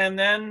 And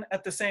then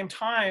at the same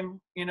time,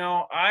 you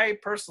know, I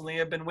personally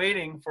have been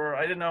waiting for,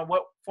 I didn't know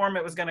what form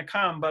it was going to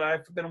come, but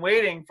I've been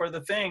waiting for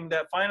the thing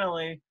that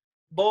finally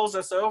bowls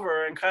us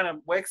over and kind of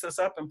wakes us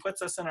up and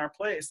puts us in our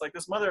place. Like,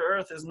 this Mother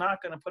Earth is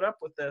not going to put up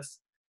with this.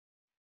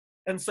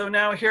 And so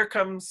now here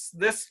comes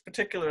this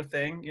particular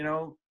thing, you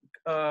know,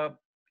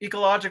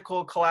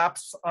 ecological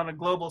collapse on a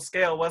global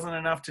scale wasn't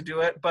enough to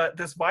do it, but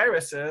this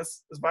virus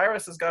has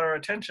got our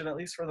attention, at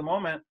least for the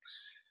moment.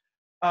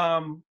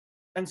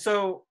 And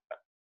so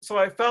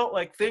I felt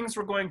like things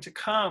were going to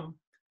come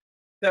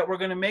that were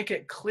going to make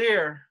it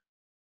clear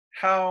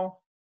how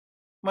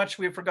much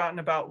we've forgotten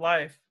about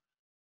life,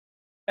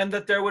 and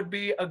that there would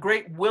be a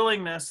great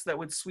willingness that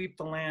would sweep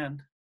the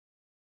land.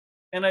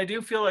 And I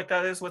do feel like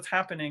that is what's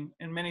happening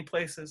in many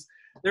places.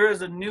 There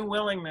is a new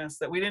willingness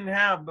that we didn't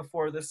have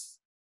before this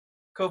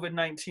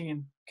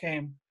COVID-19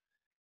 came,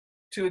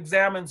 to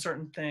examine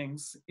certain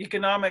things,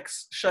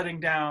 economics shutting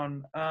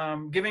down,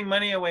 giving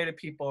money away to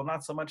people,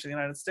 not so much in the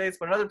United States,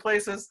 but in other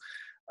places,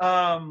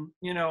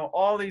 you know,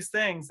 all these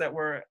things that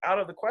were out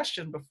of the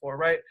question before,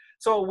 right?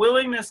 So a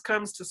willingness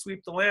comes to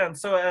sweep the land.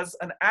 So as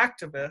an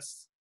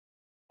activist,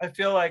 I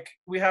feel like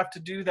we have to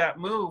do that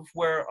move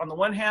where on the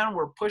one hand,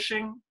 we're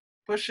pushing,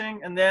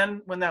 and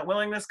then when that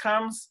willingness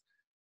comes,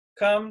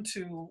 come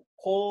to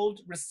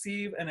hold,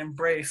 receive, and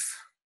embrace.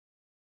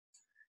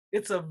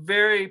 It's a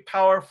very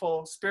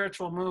powerful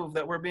spiritual move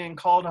that we're being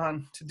called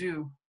on to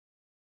do,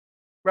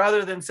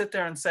 rather than sit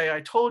there and say,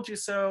 I told you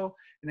so,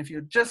 and if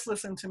you just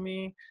listen to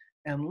me,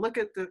 and look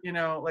at the, you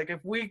know, like,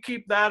 if we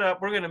keep that up,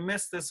 we're going to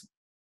miss this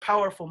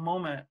powerful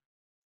moment.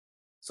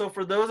 So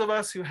for those of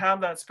us who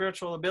have that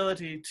spiritual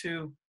ability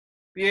to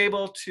be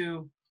able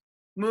to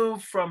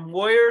move from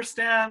warrior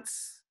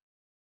stance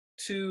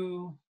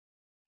to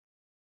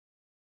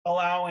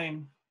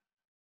allowing,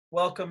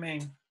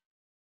 welcoming,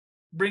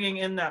 bringing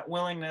in that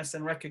willingness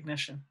and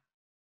recognition,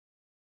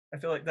 I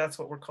feel like that's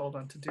what we're called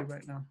on to do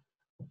right now.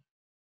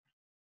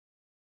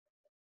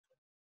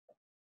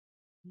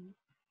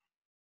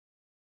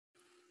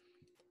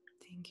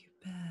 Thank you,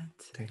 Pat.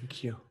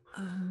 Thank you.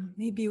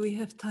 Maybe we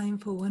have time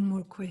for one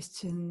more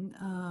question.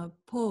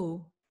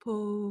 Paul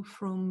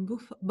from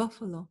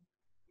Buffalo.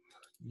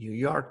 New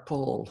York,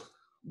 Paul.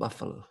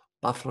 Buffalo,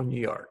 New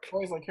York.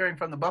 Always like hearing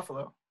from the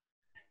buffalo.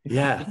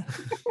 Yeah.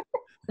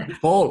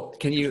 Paul,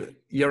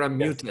 you're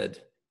unmuted.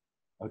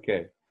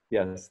 Okay.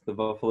 Yes, the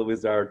buffalo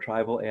is our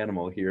tribal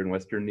animal here in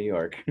Western New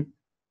York.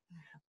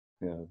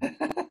 Yeah.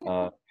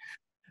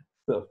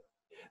 So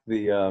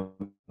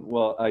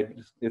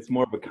it's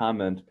more of a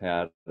comment,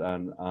 Pat,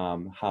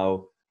 on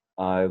how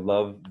I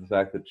love the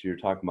fact that you're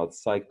talking about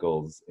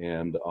cycles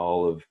and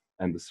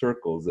the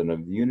circles and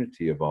of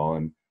unity of all,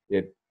 and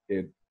it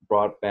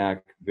brought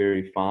back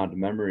very fond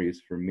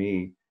memories for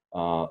me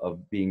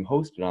of being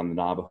hosted on the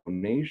Navajo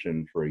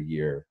Nation for a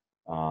year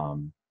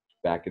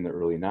back in the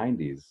early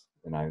 90s,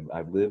 and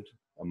I've lived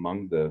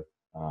among the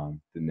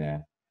Na,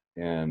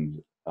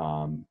 and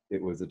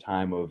it was a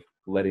time of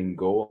letting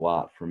go a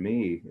lot for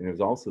me, and it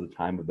was also the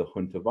time of the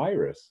Junta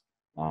virus,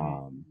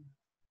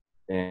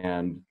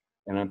 and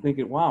I'm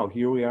thinking, wow,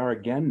 here we are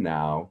again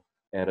now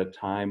at a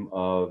time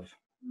of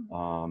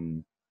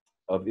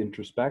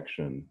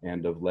introspection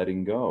and of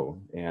letting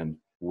go, and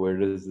where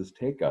does this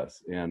take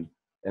us? And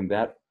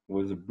that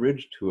was a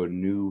bridge to a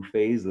new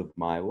phase of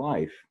my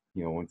life,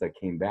 you know, once I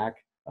came back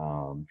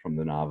from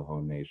the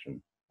Navajo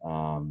Nation.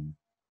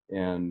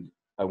 And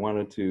I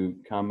wanted to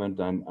comment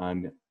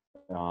on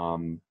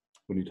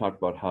when you talked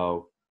about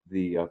how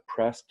the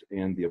oppressed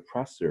and the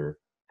oppressor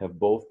have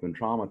both been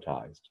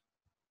traumatized.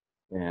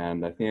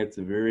 And I think it's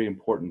a very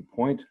important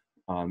point.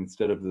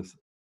 Instead of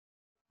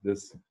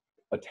this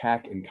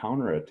attack and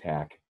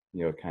counterattack,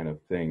 you know, kind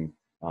of thing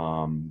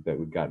that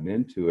we've gotten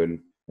into, and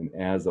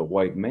as a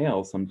white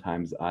male,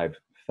 sometimes I've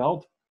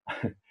felt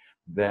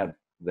that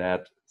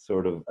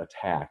sort of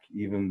attack,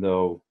 even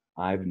though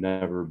I've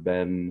never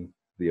been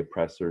the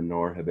oppressor,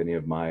 nor have any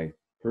of my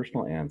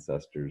personal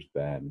ancestors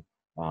been.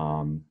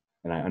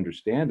 And I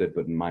understand it,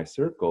 but in my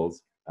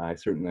circles, I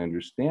certainly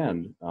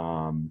understand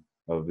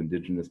of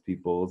Indigenous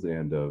peoples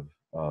and of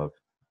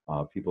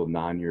people of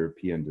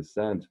non-European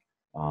descent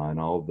and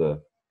all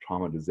the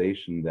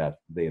traumatization that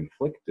they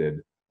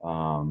inflicted.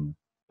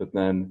 But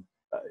then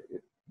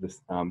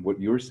what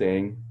you were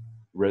saying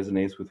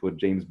resonates with what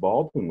James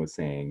Baldwin was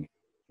saying,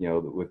 you know,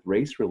 with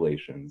race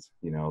relations,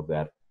 you know,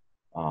 that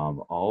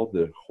all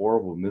the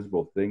horrible,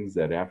 miserable things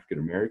that African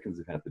Americans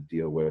have had to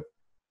deal with,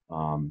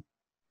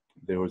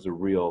 there was a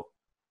real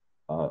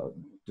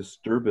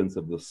disturbance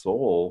of the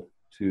soul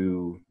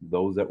to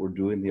those that were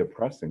doing the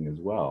oppressing as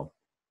well.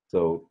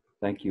 So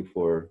thank you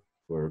for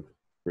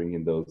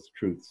bringing those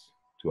truths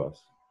to us.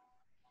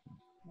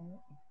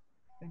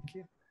 Thank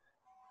you.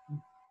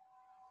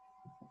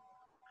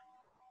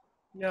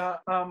 Yeah,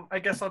 I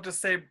guess I'll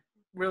just say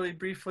really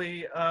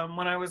briefly,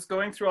 when I was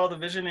going through all the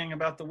visioning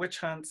about the witch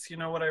hunts, you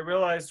know, what I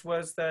realized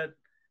was that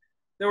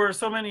there were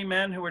so many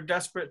men who were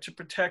desperate to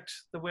protect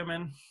the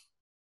women.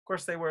 Of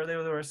course they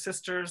were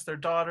sisters, their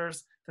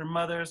daughters, their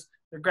mothers,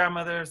 their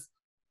grandmothers.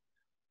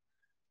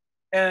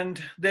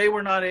 And they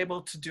were not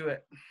able to do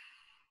it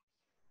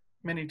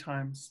many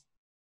times.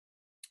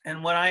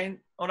 And what I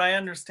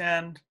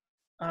understand,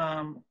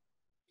 I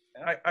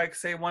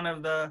say one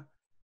of the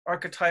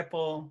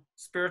archetypal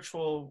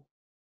spiritual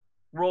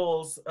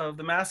roles of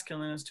the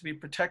masculine is to be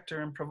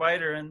protector and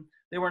provider, and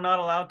they were not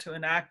allowed to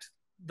enact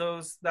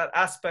that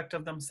aspect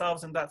of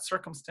themselves in that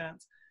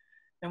circumstance.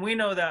 And we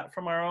know that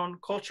from our own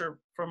culture,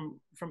 from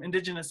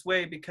Indigenous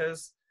way,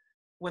 because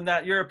when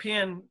that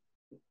European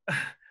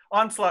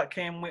onslaught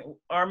came,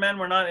 our men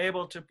were not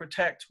able to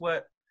protect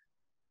what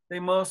they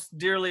most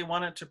dearly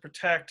wanted to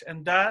protect.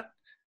 And that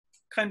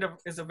kind of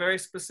is a very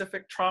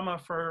specific trauma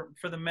for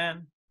the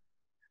men.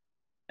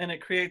 And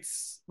it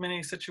creates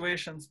many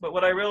situations. But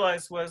what I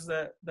realized was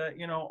that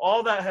you know,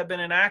 all that had been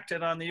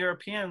enacted on the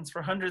Europeans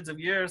for hundreds of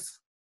years.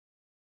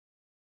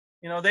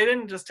 You know, they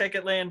didn't just take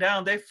it laying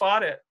down, they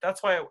fought it.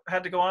 That's why it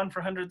had to go on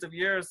for hundreds of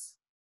years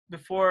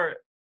before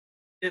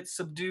it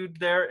subdued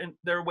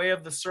their way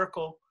of the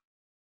circle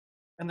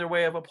and their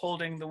way of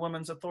upholding the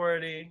woman's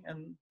authority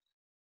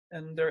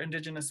and their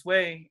Indigenous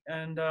way.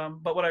 And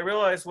but what I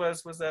realized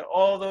was that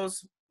all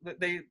those,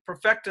 they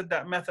perfected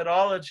that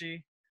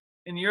methodology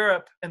in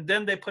Europe, and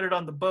then they put it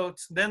on the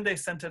boats, then they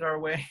sent it our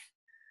way.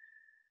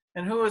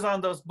 And who was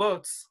on those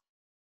boats?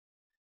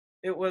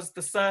 It was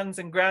the sons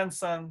and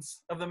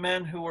grandsons of the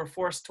men who were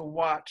forced to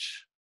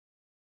watch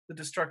the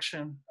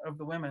destruction of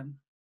the women.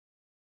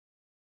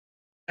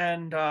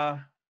 And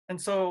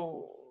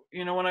so,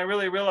 you know, when I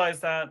really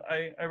realized that,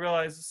 I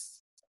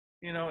realized,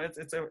 you know,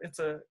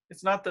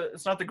 it's not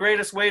the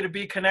greatest way to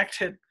be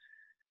connected,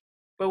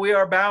 but we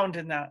are bound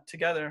in that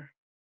together,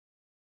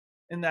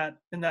 in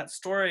that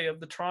story of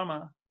the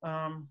trauma.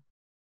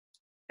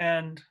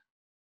 And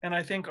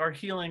I think our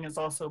healing is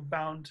also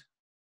bound.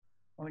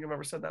 I don't think I've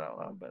ever said that out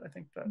loud, but I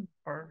think that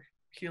our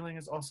healing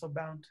is also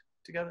bound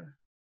together.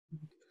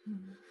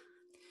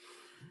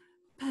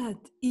 Pat,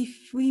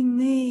 if we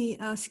may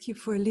ask you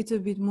for a little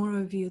bit more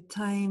of your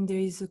time, there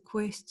is a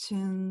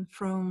question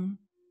from,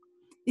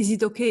 is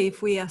it okay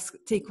if we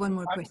take one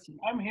more question?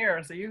 I'm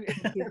here, so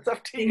it's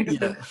up to Thank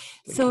you. you.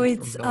 So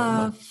it's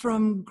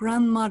from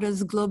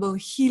Grandmother's Global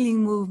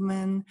Healing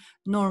Movement,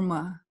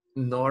 Norma.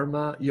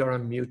 Norma, you're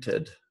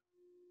unmuted.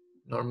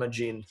 Norma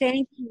Jean.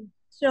 Thank you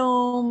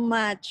so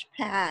much,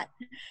 Pat.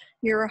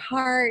 Your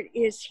heart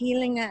is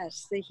healing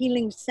us, the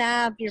healing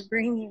salve you're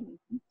bringing.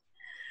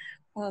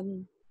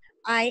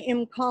 I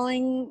am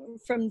calling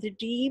from the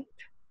deep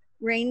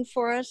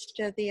rainforest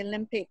of the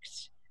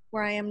Olympics,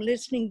 where I am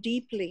listening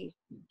deeply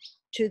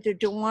to the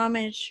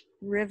Duwamish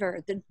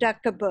River, the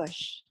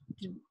Duckabush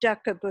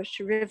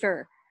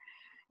River,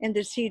 and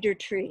the cedar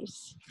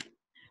trees.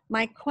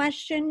 My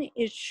question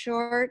is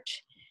short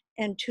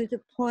and to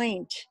the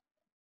point.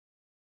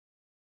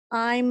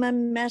 I'm a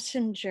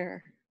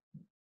messenger.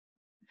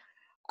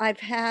 I've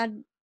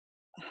had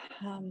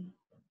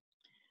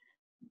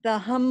the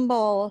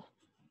humble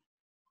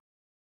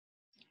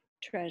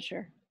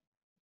treasure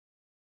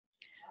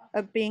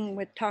of being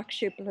with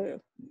Taksha Blue.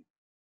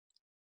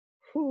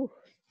 Whew,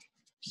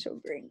 so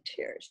bring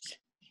tears.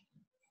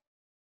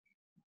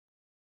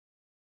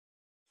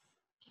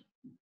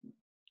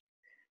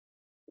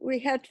 We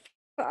had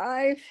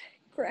 5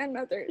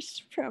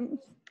 grandmothers from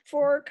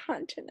 4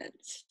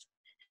 continents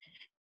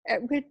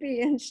at Whitby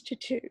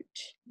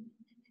Institute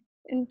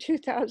in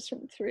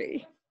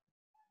 2003.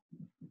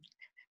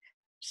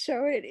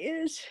 So it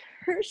is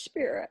her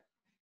spirit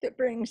that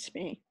brings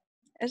me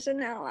as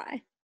an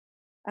ally,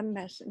 a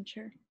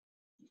messenger.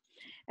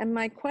 And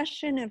my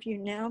question of you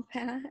now,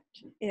 Pat,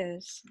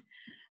 is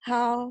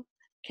how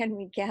can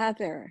we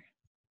gather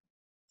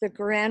the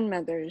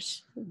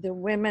grandmothers, the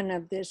women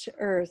of this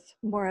earth,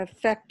 more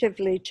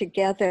effectively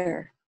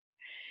together?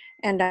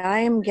 And I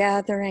am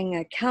gathering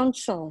a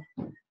council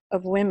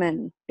of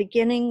women,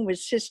 beginning with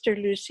Sister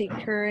Lucy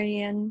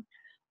Currian,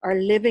 our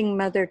living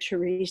Mother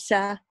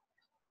Teresa,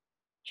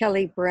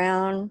 Kelly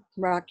Brown,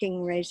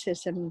 Rocking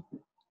Racism,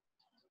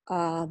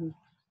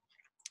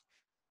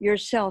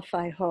 yourself,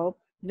 I hope.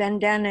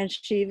 Vandana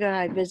Shiva,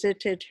 I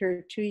visited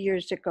her 2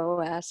 years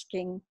ago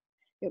asking,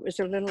 it was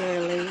a little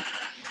early.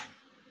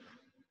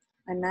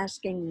 I'm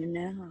asking you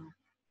now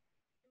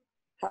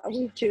how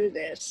we do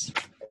this.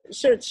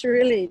 So it's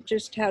really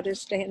just how to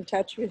stay in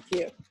touch with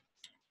you,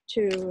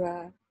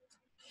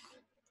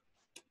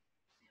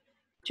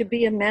 to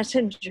be a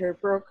messenger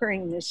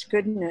brokering this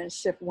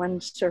goodness of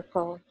one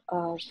circle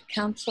of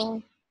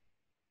council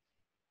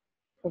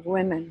of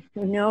women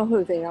who know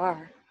who they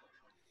are,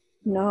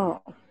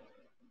 know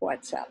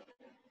what's up,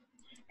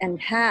 and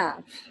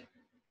have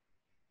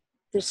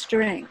the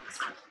strength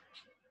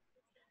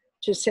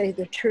to say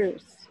the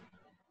truth,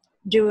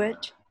 do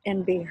it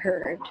and be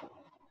heard.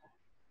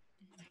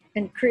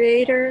 And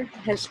Creator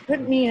has put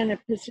me in a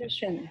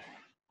position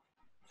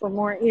for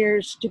more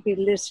ears to be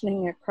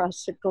listening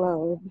across the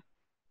globe.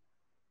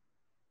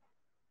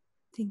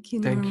 Thank you,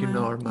 Norma. Thank you,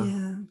 Norma.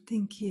 Yeah,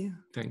 thank you.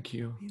 Thank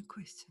you. For your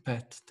question.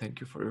 Pat, thank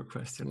you for your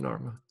question,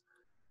 Norma.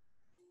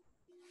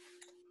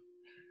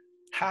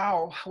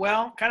 How?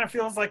 Well, kind of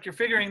feels like you're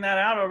figuring that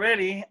out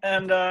already.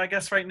 And I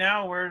guess right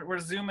now we're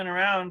zooming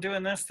around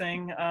doing this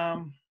thing.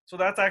 So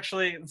that's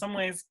actually in some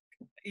ways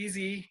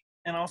easy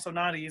and also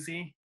not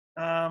easy.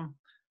 But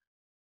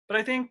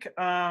I think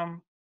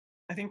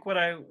what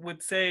I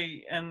would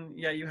say, and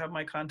yeah, you have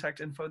my contact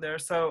info there.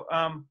 So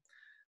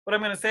what I'm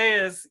going to say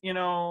is,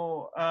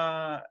 so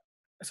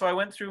I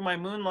went through my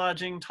moon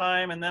lodging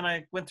time, and then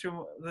I went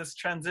through this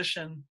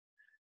transition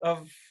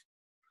of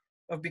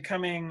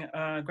becoming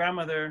a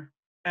grandmother,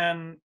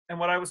 and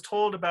what I was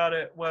told about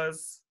it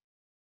was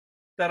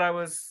that I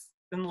was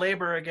in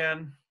labor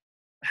again.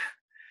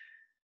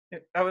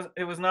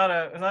 It was not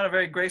a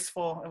very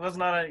graceful, it was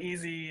not an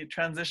easy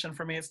transition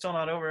for me. It's still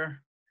not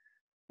over.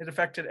 It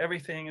affected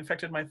everything. It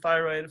affected my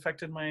thyroid,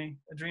 affected my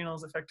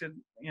adrenals, affected,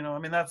 I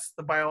mean, that's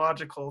the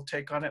biological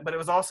take on it, but it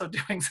was also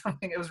doing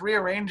something. It was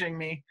rearranging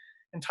me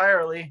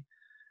entirely.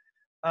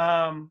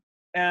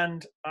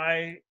 And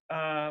I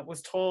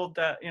was told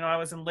that, I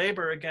was in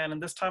labor again,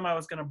 and this time I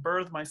was going to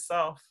birth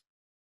myself.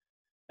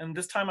 And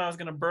this time I was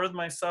going to birth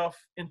myself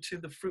into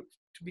to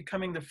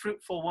becoming the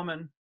fruitful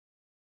woman.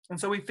 And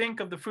so we think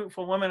of the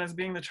fruitful woman as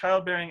being the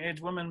childbearing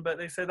age woman, but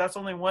they say that's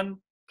only one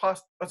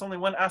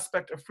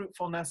aspect of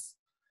fruitfulness.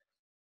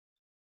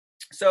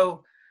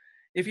 So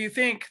if you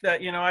think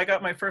that, I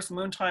got my first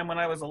moon time when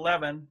I was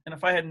 11, and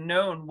if I had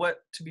known what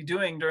to be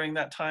doing during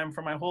that time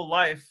for my whole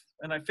life,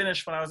 and I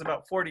finished when I was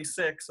about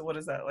 46, so what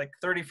is that, like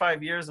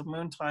 35 years of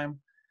moon time,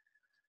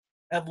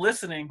 of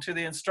listening to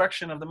the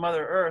instruction of the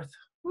Mother Earth,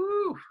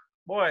 whoo,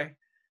 boy,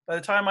 by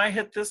the time I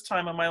hit this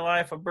time of my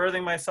life of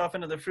birthing myself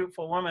into the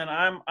fruitful woman,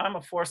 I'm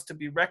a force to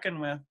be reckoned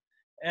with.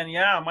 And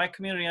yeah, my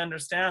community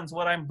understands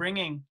what I'm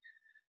bringing.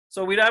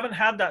 So we haven't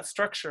had that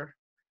structure.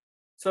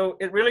 So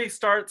it really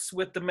starts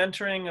with the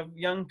mentoring of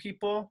young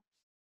people,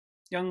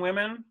 young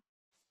women,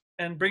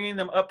 and bringing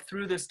them up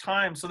through this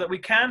time so that we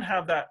can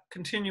have that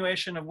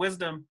continuation of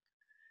wisdom.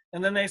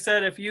 And then they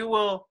said, if you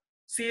will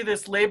see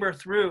this labor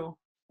through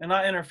and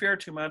not interfere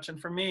too much.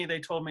 And for me, they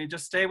told me,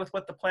 just stay with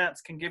what the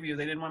plants can give you.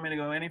 They didn't want me to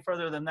go any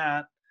further than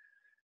that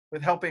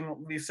with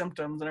helping these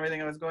symptoms and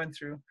everything I was going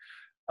through.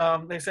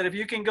 They said, if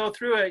you can go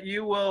through it,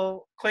 you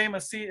will claim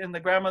a seat in the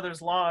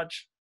grandmother's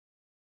lodge.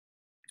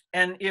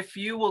 And if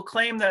you will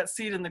claim that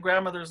seat in the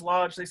grandmother's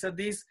lodge, they said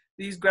these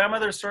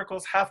grandmother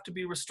circles have to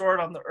be restored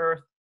on the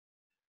earth,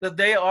 that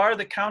they are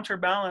the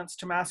counterbalance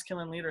to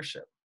masculine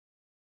leadership.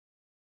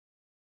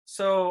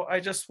 So I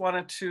just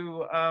wanted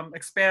to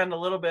expand a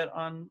little bit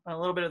on a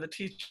little bit of the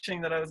teaching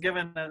that I was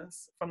given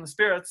from the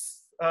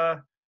spirits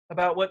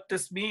about what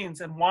this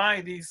means and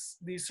why these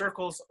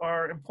circles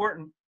are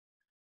important.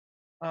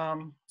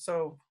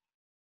 So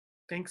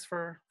thanks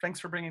for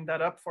bringing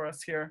that up for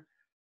us here.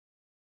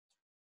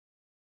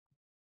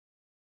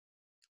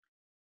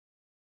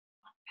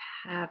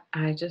 Pat,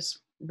 I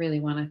just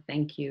really want to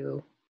thank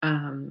you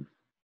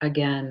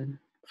again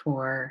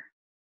for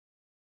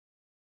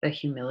the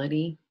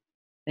humility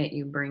that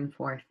you bring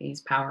forth these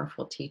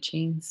powerful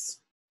teachings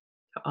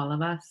to all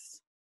of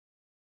us.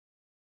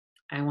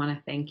 I want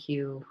to thank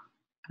you.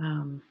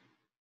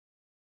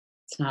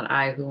 It's not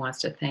I who wants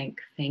to thank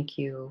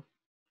you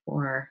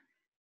for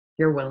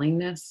your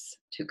willingness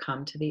to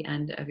come to the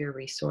end of your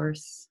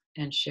resource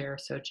and share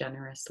so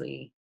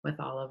generously with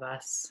all of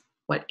us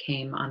what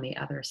came on the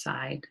other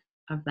side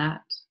of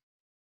that.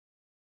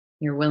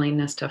 Your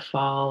willingness to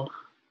fall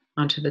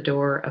onto the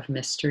door of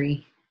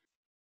mystery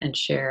and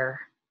share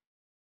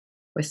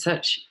with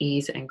such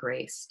ease and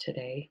grace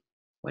today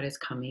what is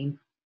coming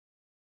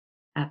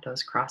at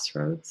those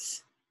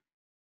crossroads.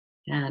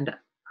 And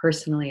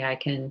personally, I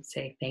can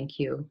say thank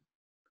you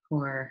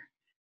for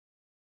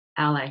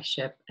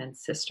allyship and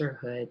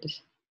sisterhood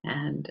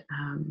and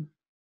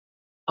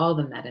all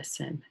the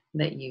medicine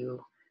that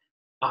you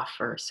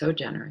offer so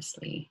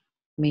generously.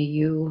 May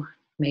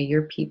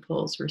your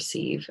peoples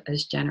receive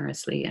as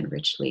generously and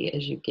richly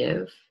as you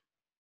give.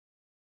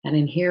 And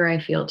in here, I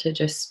feel to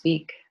just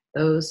speak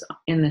those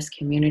in this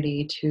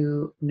community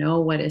to know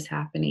what is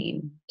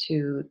happening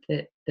to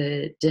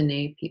the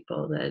Dene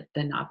people, the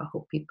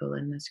Navajo people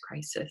in this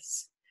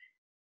crisis.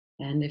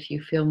 And if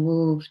you feel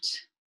moved,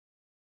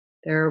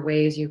 there are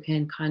ways you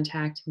can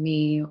contact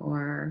me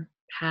or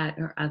Pat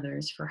or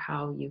others for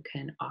how you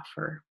can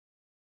offer.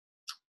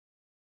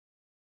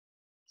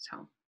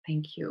 So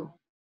thank you.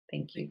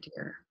 Thank you,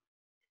 dear.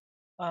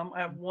 I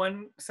have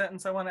one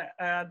sentence I want to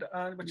add,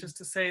 which is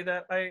to say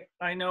that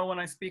I know when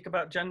I speak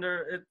about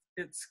gender,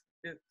 it's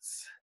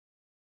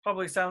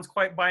probably sounds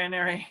quite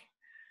binary.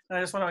 And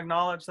I just want to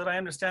acknowledge that I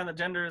understand that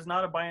gender is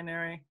not a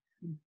binary,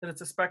 that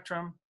it's a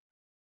spectrum.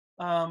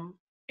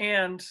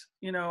 And,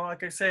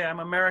 like I say, I'm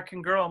an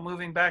American girl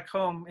moving back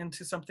home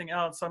into something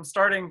else. So I'm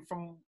starting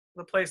from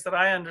the place that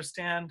I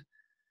understand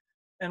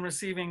and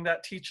receiving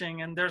that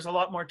teaching. And there's a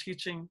lot more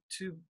teaching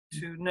to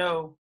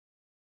know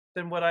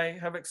than what I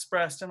have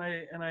expressed. And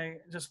I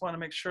just want to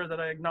make sure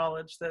that I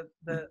acknowledge that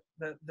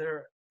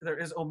there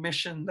is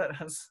omission that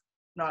has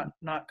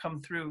not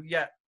come through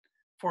yet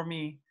for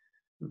me.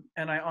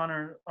 And I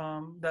honor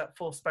that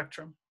full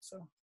spectrum.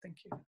 So thank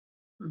you.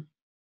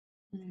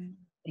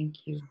 Thank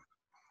you.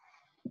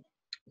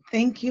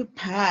 Thank you,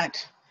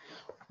 Pat.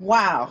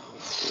 Wow.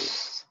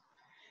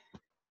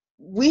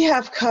 We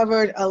have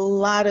covered a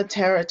lot of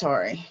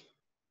territory.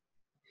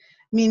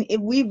 I mean,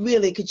 if we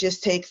really could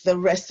just take the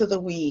rest of the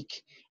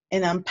week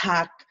and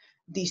unpack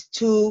these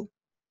two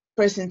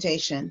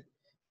presentations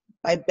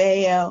by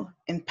Bayo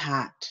and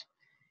Pat,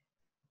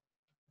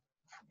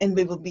 and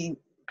we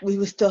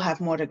will still have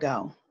more to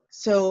go.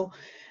 So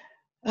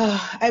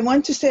I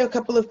want to say a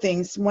couple of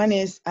things. One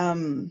is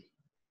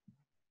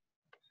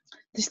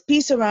this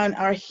piece around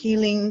our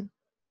healing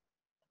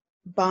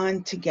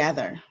bond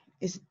together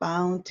is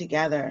bound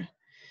together.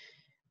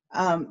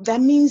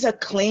 That means a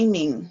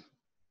claiming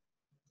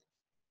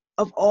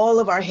of all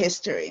of our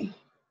history,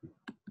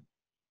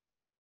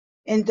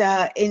 and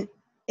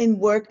in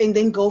work, and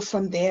then go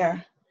from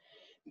there,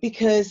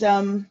 because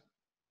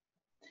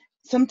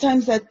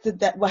sometimes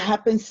that what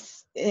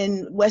happens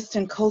in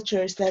Western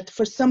culture is that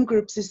for some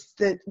groups is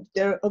that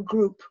they're a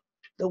group,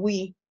 the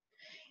we,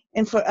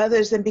 and for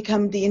others then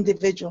become the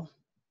individual,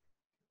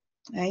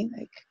 right?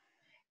 Like,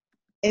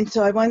 and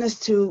so I want us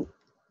to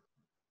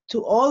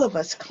all of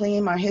us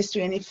claim our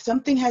history, and if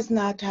something has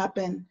not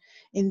happened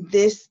in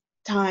this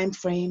time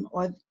frame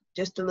or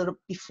just a little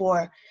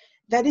before,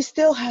 that it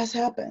still has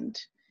happened.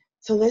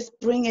 So let's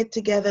bring it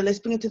together, let's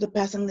bring it to the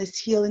past, and let's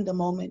heal in the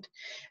moment.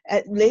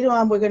 Later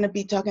on, we're going to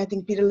be talking, I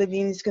think Peter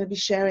Levine is going to be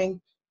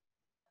sharing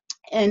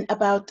and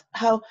about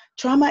how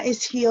trauma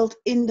is healed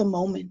in the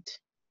moment.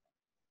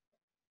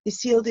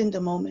 It's healed in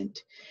the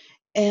moment.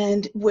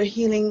 And we're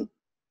healing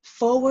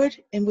forward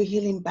and we're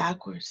healing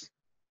backwards.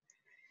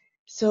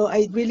 So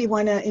I really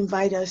want to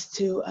invite us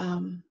to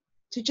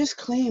just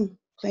claim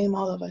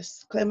all of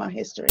us, claim our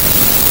history.